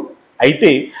ఎరుగుదురు, అయితే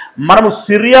మనము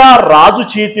సిరియా రాజు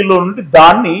చేతిలో నుండి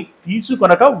దాన్ని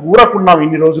తీసుకొనక ఊరకున్నాం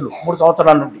ఇన్ని రోజులు, 3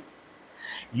 సంవత్సరాల నుండి.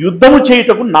 యుద్ధము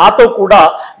చేయుటకు నాతో కూడా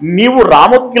నీవు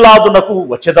రామోత్గిలాదునకు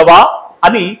వచ్చేదవా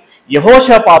అని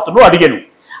యెహోషాపాతును అడిగాను.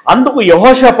 అందుకు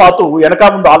యెహోషాపాతు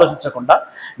వెనక ముందు ఆలోచించకుండా,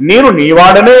 నేను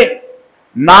నీవాడనే,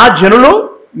 నా జనులు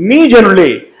నీ జనులే,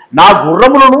 నా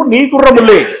గుర్రములను నీ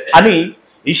గుర్రములే అని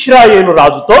ఇశ్రాయేలు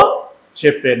రాజుతో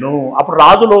చెప్పాను. అప్పుడు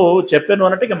రాజులు చెప్పాను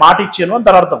అంటే ఇక మాట ఇచ్చాను అని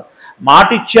దాని అర్థం. మాట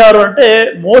ఇచ్చారు అంటే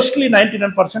మోస్ట్లీ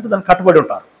 99% దాన్ని కట్టుబడి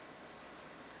ఉంటారు.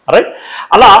 రైట్,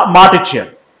 అలా మాట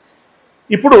ఇచ్చారు.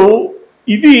 ఇప్పుడు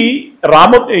ఇది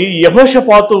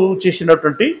యెహోషాపాతు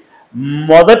చేసినటువంటి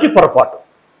మొదటి పొరపాటు.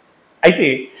 అయితే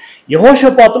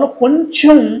యెహోషాపాతులో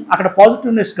కొంచెం అక్కడ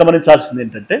పాజిటివ్నెస్ గమనించాల్సింది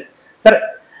ఏంటంటే, సరే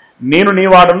నేను నీ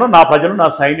వాడను, నా ప్రజలు, నా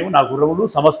సైన్యము, నా గుర్రములు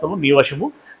సమస్తము నీ వశము,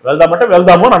 వెళ్దామంటే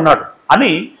వెళ్దాము అని అన్నాడు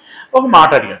అని ఒక మాట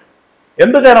అడిగాడు.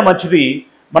 ఎందుకైనా మంచిది,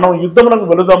 మనం యుద్ధములకు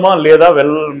వెళుదామా లేదా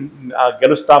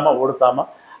గెలుస్తామా ఓడుతామా,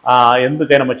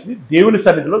 ఎందుకైనా మంచిది దేవుని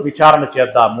సన్నిధిలో విచారణ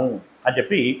చేద్దాము అని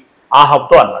చెప్పి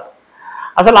ఆహాబుతో అన్నాడు.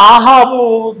 అసలు ఆహాబు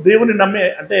దేవుని నమ్మే,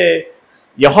 అంటే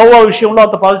యెహోవా విషయంలో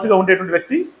అంత పాజిటివ్గా ఉండేటువంటి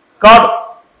వ్యక్తి కాదు.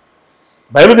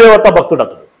 బయలుదేవత భక్తుడు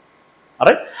అతడు.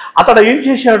 అరే, అతడు ఏం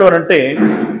చేశాడు అని అంటే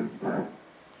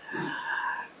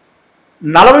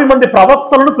 40 మంది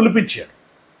ప్రవక్తలను పిలిపించాడు.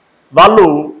 వాళ్ళు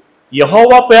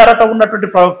యెహోవా పేరట ఉన్నటువంటి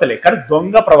ప్రవక్తలే, కానీ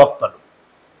దొంగ ప్రవక్తలు.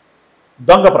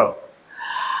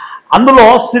 అందులో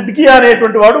సిద్కియా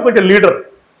అనేటువంటి వాడు కొంచెం లీడర్.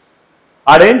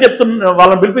 ఆడేం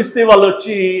వాళ్ళని పిలిపిస్తే వాళ్ళు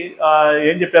వచ్చి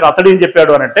ఏం చెప్పారు, అతడు ఏం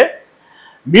చెప్పాడు అని అంటే,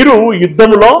 మీరు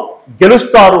యుద్ధములో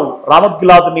గెలుస్తారు,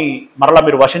 రామోత్గిలాదుని మరలా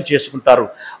మీరు వశం చేసుకుంటారు.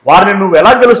 వారిని నువ్వు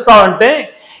ఎలా గెలుస్తావంటే,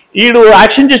 ఈడు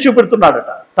యాక్షన్ చేసి చూపెడుతున్నాడట.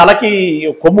 తలకి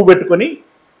కొమ్ము పెట్టుకొని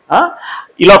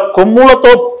ఇలా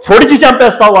కొమ్ములతో పొడిచి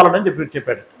చంపేస్తావు వాళ్ళని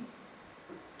చెప్పాడు.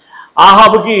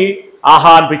 ఆహాబుకి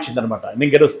ఆహా అనిపించింది అనమాట,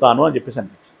 నేను గెలుస్తాను అని చెప్పేసి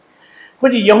అనిపించింది.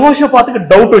 కొంచెం యెహోషాపాతుకి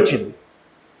డౌట్ వచ్చింది,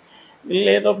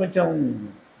 లేదో కొంచెం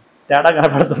తేడా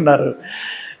కనపడుతున్నారు,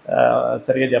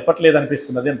 సరిగా చెప్పట్లేదు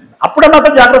అనిపిస్తున్నది అంటుంది. అప్పుడన్నా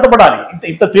అతను జాగ్రత్త పడాలి.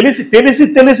 ఇంత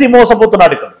తెలిసి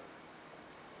మోసపోతున్నాడు ఇతను.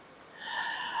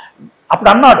 అప్పుడు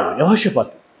అన్నాడు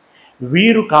యెహోషాపాతు,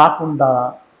 వీరు కాకుండా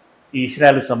ఈ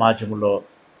ఇశ్రాయేలు సమాజంలో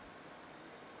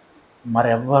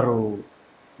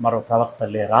మరో ప్రవక్త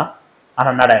లేరా అని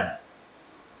అన్నాడు ఆయన.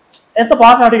 ఎంత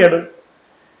బాగా అడిగాడు,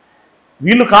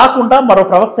 వీళ్ళు కాకుండా మరో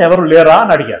ప్రవక్త ఎవరు లేరా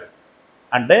అని అడిగాడు.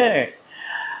 అంటే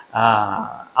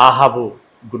ఆహాబు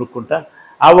గునుక్కుంటా,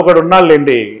 ఒకడు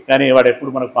ఉన్నాళ్ళండి, కానీ వాడు ఎప్పుడు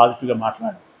మనకు పాజిటివ్గా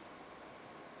మాట్లాడాడు.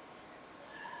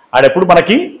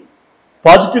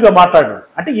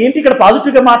 అంటే ఏంటి ఇక్కడ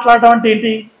పాజిటివ్గా మాట్లాడడం అంటే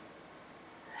ఏంటి?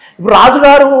 ఇప్పుడు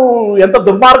రాజుగారు ఎంత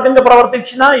దుర్మార్గంగా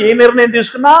ప్రవర్తించినా, ఏ నిర్ణయం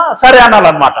తీసుకున్నా సరే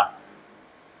అనాలన్నమాట.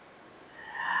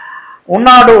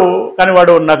 ఉన్నాడు కానీ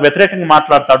వాడు నాకు వ్యతిరేకంగా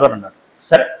మాట్లాడతాడు అని అన్నాడు.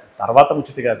 సరే, తర్వాత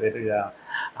ముచ్చటగా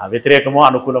వ్యతిరేకమో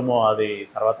అనుకూలమో అది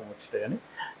తర్వాత ముచ్చట, కానీ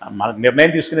మనకు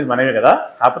నిర్ణయం తీసుకునేది మనమే కదా,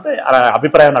 కాకపోతే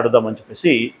అభిప్రాయాన్ని అడుగుదామని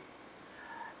చెప్పేసి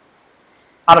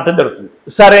అనటం జరుగుతుంది.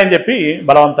 సరే అని చెప్పి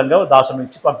బలవంతంగా దాసుడి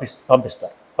నుంచి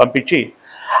పంపించి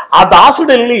ఆ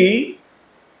దాసుడు వెళ్ళి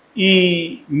ఈ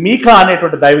మీకా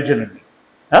అనేటువంటి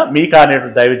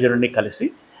దైవజనుడిని కలిసి,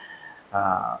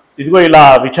 ఇదిగో ఇలా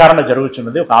విచారణ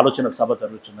జరుగుతున్నది, ఒక ఆలోచన సభ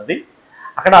జరుగుతున్నది,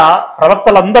 అక్కడ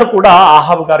ప్రవక్తలందరూ కూడా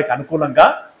ఆహాబు గారికి అనుకూలంగా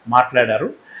మాట్లాడారు,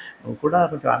 నువ్వు కూడా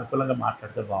కొంచెం అనుకూలంగా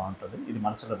మాట్లాడితే బాగుంటుంది, ఇది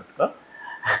మనసులో పెట్టుకో,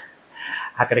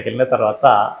 అక్కడికి వెళ్ళిన తర్వాత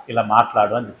ఇలా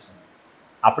మాట్లాడు అని చెప్పేసి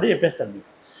అప్పుడే చెప్పేస్తాను, మీకు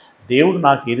దేవుడు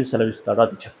నాకు ఏది సెలవిస్తాడో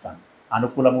అది చెప్తాను,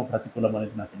 అనుకూలము ప్రతికూలం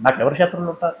అనేది నాకు ఎవరి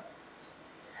శత్రువులు ఉంటారు?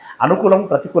 అనుకూలం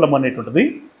ప్రతికూలం అనేటువంటిది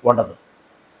ఉండదు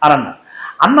అని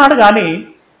అన్నాడు. కానీ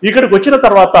ఇక్కడికి వచ్చిన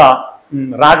తర్వాత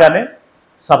రాగానే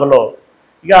సభలో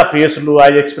ఇక ఆ ఫేసులు, ఆ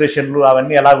ఎక్స్ప్రెషన్లు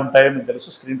అవన్నీ ఎలా ఉంటాయో మీకు తెలుసు.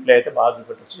 స్క్రీన్ ప్లే అయితే బాగా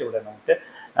చూపెట్టచ్చు, ఎవడైనా ఉంటే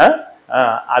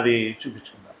అది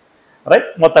చూపించుకుందాం. రైట్.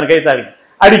 మొత్తానికి అయితే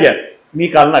అడిగారు మీ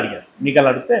కాళ్ళని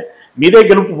అడిగితే మీదే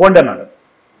గెలుపు పోండి అన్నాడు.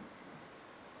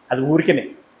 అది ఊరికేనే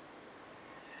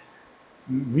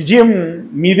విజయం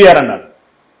మీదే అని అన్నాడు.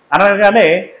 అనగానే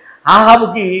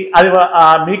ఆహాబుకి అది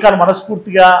మీకాలు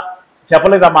మనస్ఫూర్తిగా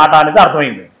చెప్పలేదా మాట అనేది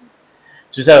అర్థమైంది.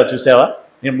 చూసావా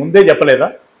నేను ముందే చెప్పలేదా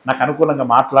నాకు అనుకూలంగా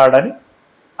మాట్లాడని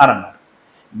అని అన్నాడు.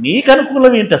 నీకు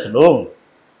అనుకూలం ఏంటి అసలు?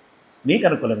 నీకు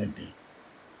అనుకూలం ఏంటి?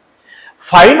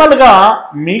 ఫైనల్గా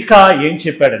మీకా ఏం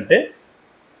చెప్పాడంటే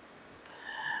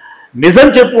నిజం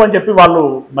చెప్పు అని చెప్పి వాళ్ళు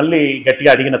మళ్ళీ గట్టిగా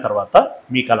అడిగిన తర్వాత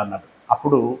మీకాలు అన్నాడు.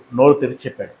 అప్పుడు నోరు తెరిచి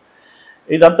చెప్పాడు.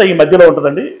 ఇదంతా ఈ మధ్యలో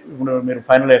ఉంటుందండి. ఇప్పుడు మీరు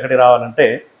ఫైనల్ ఎక్కడికి రావాలంటే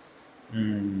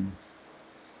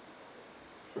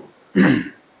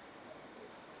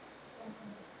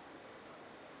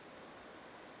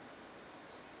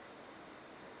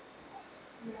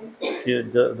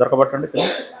దొరకబట్టండి.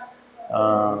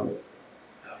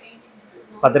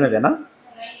 18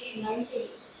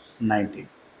 90.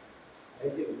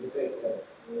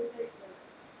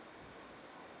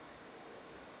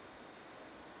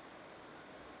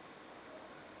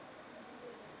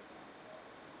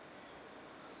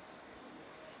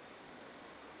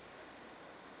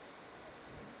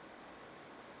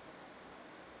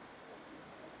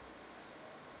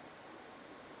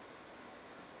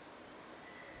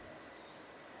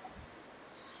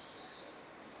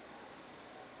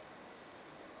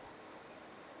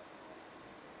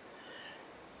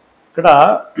 ఇక్కడ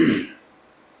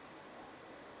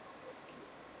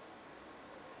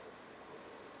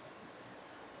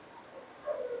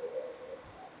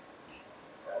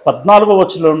 14వ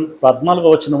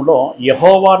వచనంలో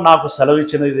యెహోవా నాకు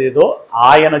సెలవిచ్చినదేదో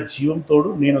ఆయన జీవంతోడు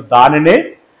నేను దానినే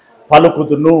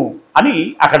పలుకుదును అని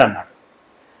అక్కడ అన్నాడు.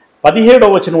 17వ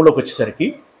వచనంలోకి వచ్చేసరికి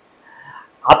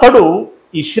అతడు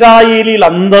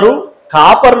ఇశ్రాయేలీలందరూ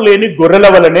కాపరు లేని గొర్రెల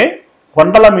వలనే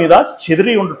కొండల మీద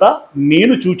చెదిరి ఉండుట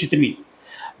నేను చూచితిని.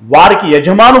 వారికి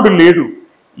యజమానుడు లేడు,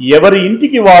 ఎవరి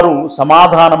ఇంటికి వారు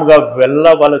సమాధానముగా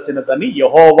వెళ్ళవలసినదని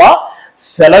యెహోవా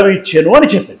సెలవిచ్చెను అని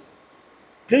చెప్పింది.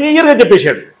 క్లియర్గా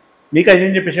చెప్పేశాడు. నీకు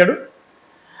ఏం చెప్పేశాడు?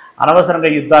 అనవసరంగా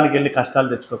యుద్ధానికి వెళ్ళి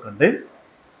కష్టాలు తెచ్చుకోకండి,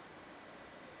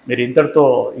 మీరు ఇంతటితో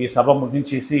ఈ సభ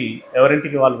ముగించేసి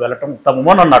ఎవరింటికి వాళ్ళు వెళ్ళటం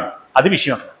ఉత్తమము అని అన్నాడు. అది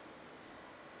విషయం.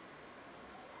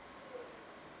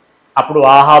 అప్పుడు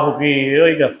ఆహాబుకి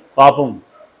ఇక పాపం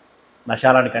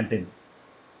నశాలానికి అంటింది.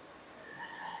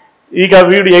 ఇక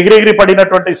వీడు ఎగిరెగిరి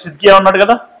పడినటువంటి సిద్కియా ఉన్నాడు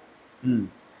కదా,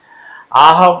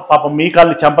 ఆహాబు పాపం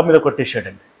మీకాల్ని చెంప మీద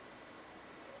కొట్టేశాడండి.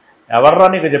 ఎవర్రా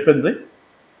నీకు చెప్పింది?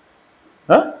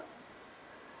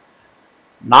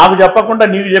 నాకు చెప్పకుండా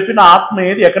నీకు చెప్పిన ఆత్మ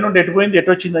ఏది, ఎక్కడి నుండి ఎటుపోయింది,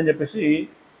 ఎటు వచ్చిందని చెప్పేసి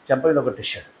చెంప మీద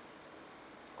కొట్టేశాడు.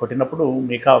 కొట్టినప్పుడు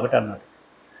మీకా ఒకటి అన్నాడు,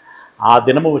 ఆ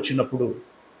దినము వచ్చినప్పుడు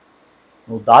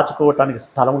నువ్వు దాచుకోవటానికి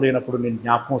స్థలం లేనప్పుడు నేను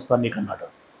జ్ఞాపకం వస్తాను నీకు అన్నాడు.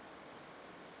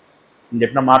 నేను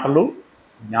చెప్పిన మాటలు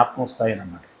జ్ఞాపకం వస్తాయని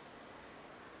అన్నాడు.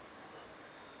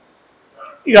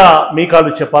 ఇక మీకాలు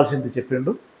చెప్పాల్సింది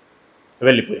చెప్పిండు,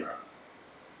 వెళ్ళిపోయాడు.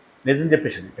 నిజం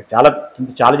చెప్పేసాడు.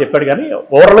 చాలా చెప్పాడు కానీ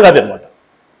ఓవరాల్గా అది అనమాట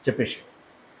చెప్పేసాడు.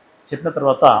 చెప్పిన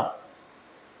తర్వాత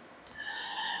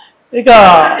ఇక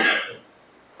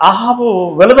ఆహాబు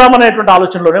వెళదామనేటువంటి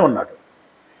ఆలోచనలోనే ఉన్నాడు.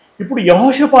 ఇప్పుడు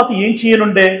యెహోషాపాతు ఏం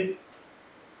చేయనుండే?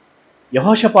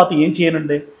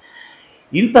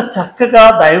 ఇంత చక్కగా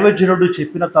దైవజనుడు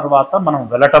చెప్పిన తర్వాత మనం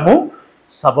వెళ్ళటము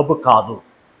సబబు కాదు.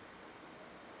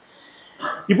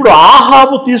 ఇప్పుడు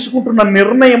ఆహాబు తీసుకుంటున్న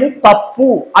నిర్ణయము తప్పు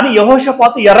అని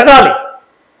యెహోషాపాతు ఎరగాలి,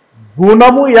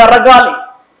 గుణము ఎరగాలి.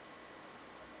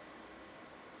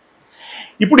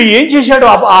 ఇప్పుడు ఏం చేశాడు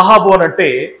ఆహాబు అనంటే,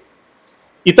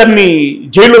 ఇతన్ని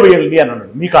జైల్లో వేయండి అని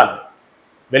అన్నాడు. మీకాలు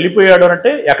వెళ్ళిపోయాడు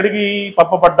అనంటే ఎక్కడికి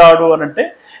పంపబడ్డాడు అనంటే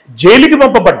జైలుకి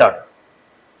పంపబడ్డాడు.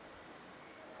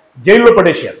 జైల్లో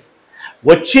పడేశాడు.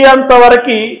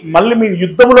 వచ్చేంతవరకు మళ్ళీ మీ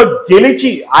యుద్ధములో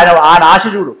గెలిచి ఆయన ఆశ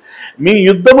చూడు, మీ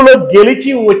యుద్ధములో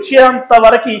గెలిచి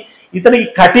వచ్చేంతవరకు ఇతనికి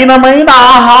కఠినమైన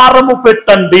ఆహారము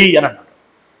పెట్టండి అని అన్నాడు.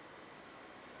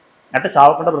 అంటే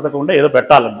చావకుండా బ్రతకకుండా ఏదో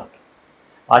పెట్టాలన్నమాట.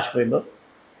 ఆశపోయిందో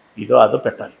ఇదో అదో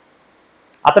పెట్టాలి.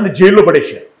 అతన్ని జైల్లో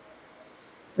పడేశాడు.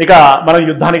 ఇక మనం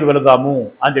యుద్ధానికి వెళదాము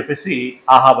అని చెప్పేసి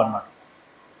ఆహాబ్ అన్నాడు.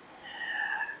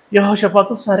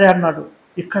 యెహోషాపాతు సరే అన్నాడు.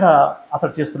 ఇక్కడ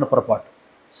అతడు చేస్తున్న పొరపాటు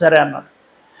సరే అన్నాడు.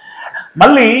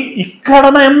 మళ్ళీ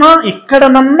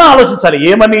ఇక్కడనన్నా ఆలోచించాలి.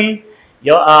 ఏమని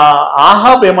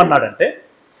ఆహాబ్ ఏమన్నాడంటే,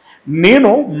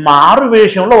 నేను మారు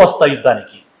వేషంలో వస్తా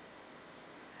యుద్ధానికి,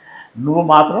 నువ్వు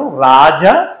మాత్రం రాజ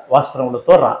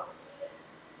వస్త్రములతో రా.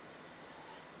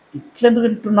 ఇట్లెందుకు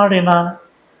వింటున్నాడు ఈయన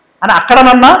అని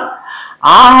అక్కడనన్నా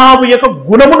ఆహాబు యొక్క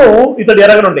గుణమును ఇతడు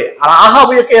ఎరగనుండే.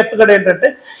 ఆహాబు యొక్క ఎత్తుగడ ఏంటంటే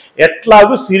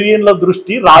ఎట్లాగూ సిరియన్ల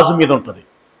దృష్టి రాజు మీద ఉంటుంది,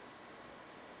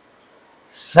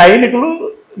 సైనికులు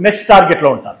నెక్స్ట్ టార్గెట్లో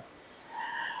ఉంటారు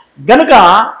గనుక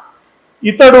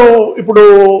ఇతడు ఇప్పుడు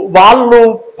వాళ్ళు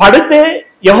పడితే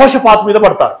యెహోషాపాతు మీద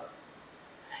పడతారు.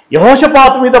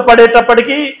 యెహోషాపాతు మీద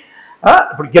పడేటప్పటికీ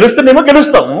ఇప్పుడు గెలుస్తున్నామో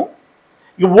గెలుస్తాము,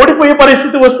 ఇక ఓడిపోయే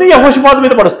పరిస్థితి వస్తే యెహోషాపాతు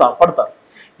మీద పడతారు.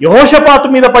 యెహోషాపాతు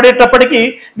మీద పడేటప్పటికీ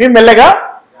మేము మెల్లగా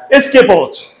ఎస్కేప్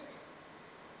అవ్వచ్చు.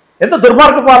 ఎంత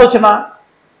దుర్మార్గపు ఆలోచన!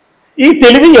 ఈ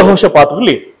తెలివి యెహోషాపాతుకు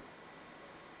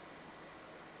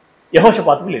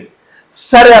లేదు.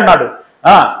 సరే అన్నాడు.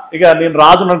 ఇక నేను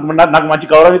రాజు నాకు మంచి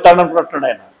గౌరవిస్తాను అనుకున్నట్టున్నాడు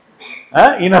ఆయన.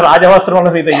 ఈయన రాజవస్త్రముల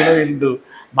మీద ఈయన వీళ్ళు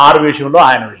మారువేషంలో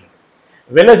ఆయన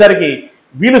వెళ్ళేసరికి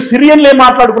వీళ్ళు సిరియన్లు ఏం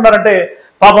మాట్లాడుకున్నారంటే,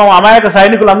 పాపం అమాయక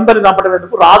సైనికులందరినీ చంపడం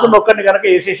ఎందుకు, రాజును ఒక్కడిని కనుక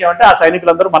వేసేసామంటే ఆ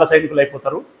సైనికులందరూ మన సైనికులు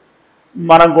అయిపోతారు,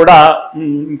 మనం కూడా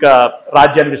ఇంకా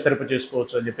రాజ్యాన్ని విస్తరింప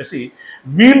చేసుకోవచ్చు అని చెప్పేసి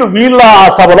వీళ్ళ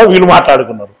సభలో వీళ్ళు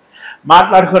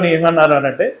మాట్లాడుకొని ఏమన్నారు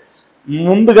అంటే,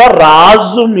 ముందుగా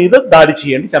రాజు మీద దాడి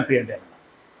చేయండి, చంపేయండి అన్న.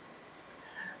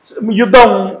 యుద్ధం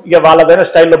ఇక వాళ్ళదైన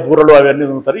స్టైల్లో బూరలు అవన్నీ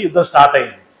ఉంటారు. యుద్ధం స్టార్ట్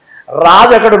అయింది.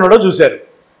 రాజు ఎక్కడ ఉన్నాడో చూశారు.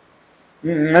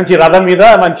 మంచి రథం మీద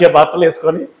మంచిగా బట్టలు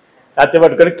వేసుకొని కత్తి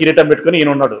పట్టుకొని కిరీటం పెట్టుకొని ఈయన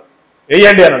ఉన్నాడు.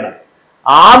 వేయండి అని అన్నాడు.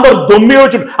 అందరు దొమ్మి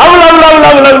వచ్చి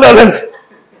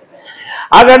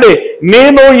ఆగండి,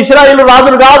 నేను ఇశ్రాయేలు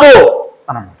రాజును కాదు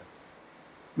అని అన్నాడు.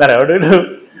 మరి ఎవడు,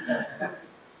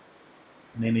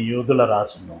 నేను యూదుల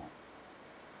రాజును,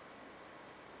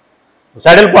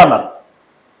 సైడ్ వెళ్ళిపో అన్నారు.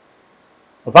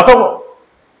 పక్కకు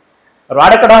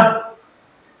రాడెక్కడా,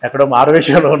 ఎక్కడో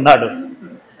మారువేషంలో ఉన్నాడు.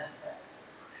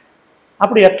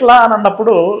 అప్పుడు ఎట్లా అని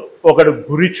అన్నప్పుడు ఒకడు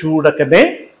గురి చూడకనే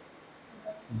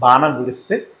బాణం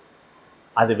గురిస్తే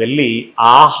అది వెళ్ళి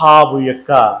ఆహాబు యొక్క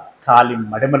కాలి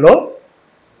మడిమలో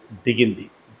దిగింది.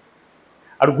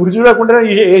 అడు గురి చూడకుండా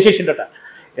వేసేసిండట.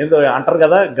 ఏందో అంటారు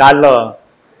కదా, గాల్లో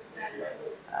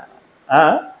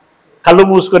కళ్ళు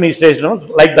మూసుకొని విసిరేసడం,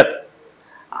 లైక్ దట్.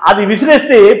 అది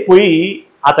విసిరేస్తే పోయి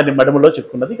అతని మడిమలో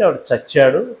చెప్పుకున్నది. కాబట్టి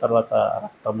చచ్చాడు. తర్వాత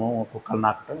రక్తము, కుక్కలు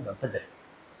నాకటం ఇదంతా జరిగింది.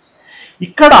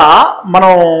 ఇక్కడ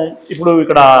మనం ఇప్పుడు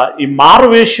ఈ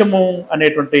మారువేషము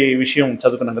అనేటువంటి విషయం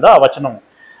చదువుకున్నాం కదా. ఆ వచనం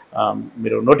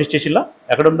మీరు నోటీస్ చేసిల్లా?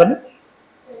 ఎక్కడ ఉందని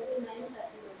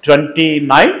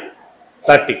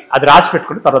 29:30 అది రాసి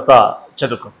పెట్టుకుని తర్వాత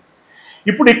చదువుకోండి.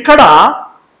 ఇప్పుడు ఇక్కడ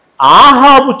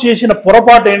ఆహాబు చేసిన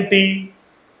పొరపాటు ఏంటి?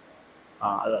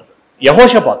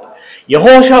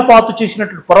 యెహోషాపాతు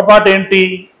చేసినటువంటి పొరపాటు ఏంటి?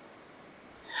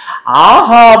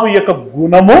 ఆహాబు యొక్క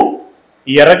గుణము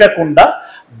ఎరగకుండా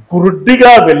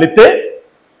గురుడ్డిగా వెళితే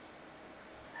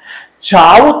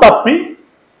చావు తప్పి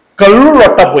కళ్ళు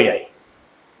లొట్టపోయాయి.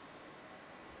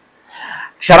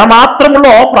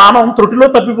 క్షణమాత్రంలో ప్రాణం త్రుటిలో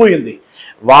తప్పిపోయింది.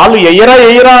 వాళ్ళు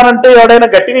ఎయ్యరా అనంటే ఎవడైనా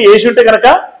గట్టిగా వేసి ఉంటే కనుక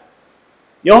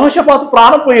యెహోషాపాతు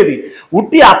ప్రాణం పోయేది.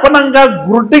 ఉట్టి అపనంగా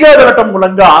గురుడ్డిగా వెళ్ళటం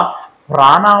మూలంగా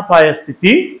ప్రాణాపాయ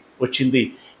స్థితి వచ్చింది.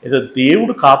 ఏదో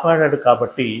దేవుడు కాపాడాడు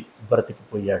కాబట్టి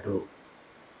బ్రతికిపోయాడు.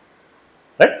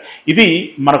 రైట్, ఇది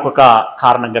మనకొక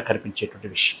కారణంగా కనిపించేటువంటి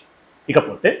విషయం.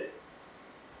 ఇకపోతే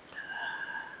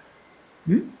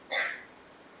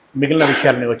మిగిలిన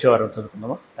విషయాలని వచ్చేవారం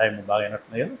చదువుకుందామా? టైం బాగా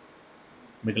అయినట్టున్నాయి కదా.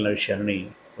 మిగిలిన విషయాలని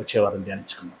వచ్చేవారం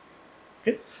ధ్యానించుకుందాం.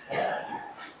 ఓకే,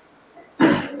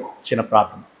 చిన్న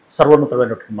ప్రార్థన.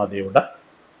 సర్వోన్నతుడైనటువంటి మా దేవుడా,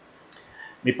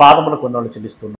 మీ పాదములకు వందనాలు చెల్లిస్తున్నాను.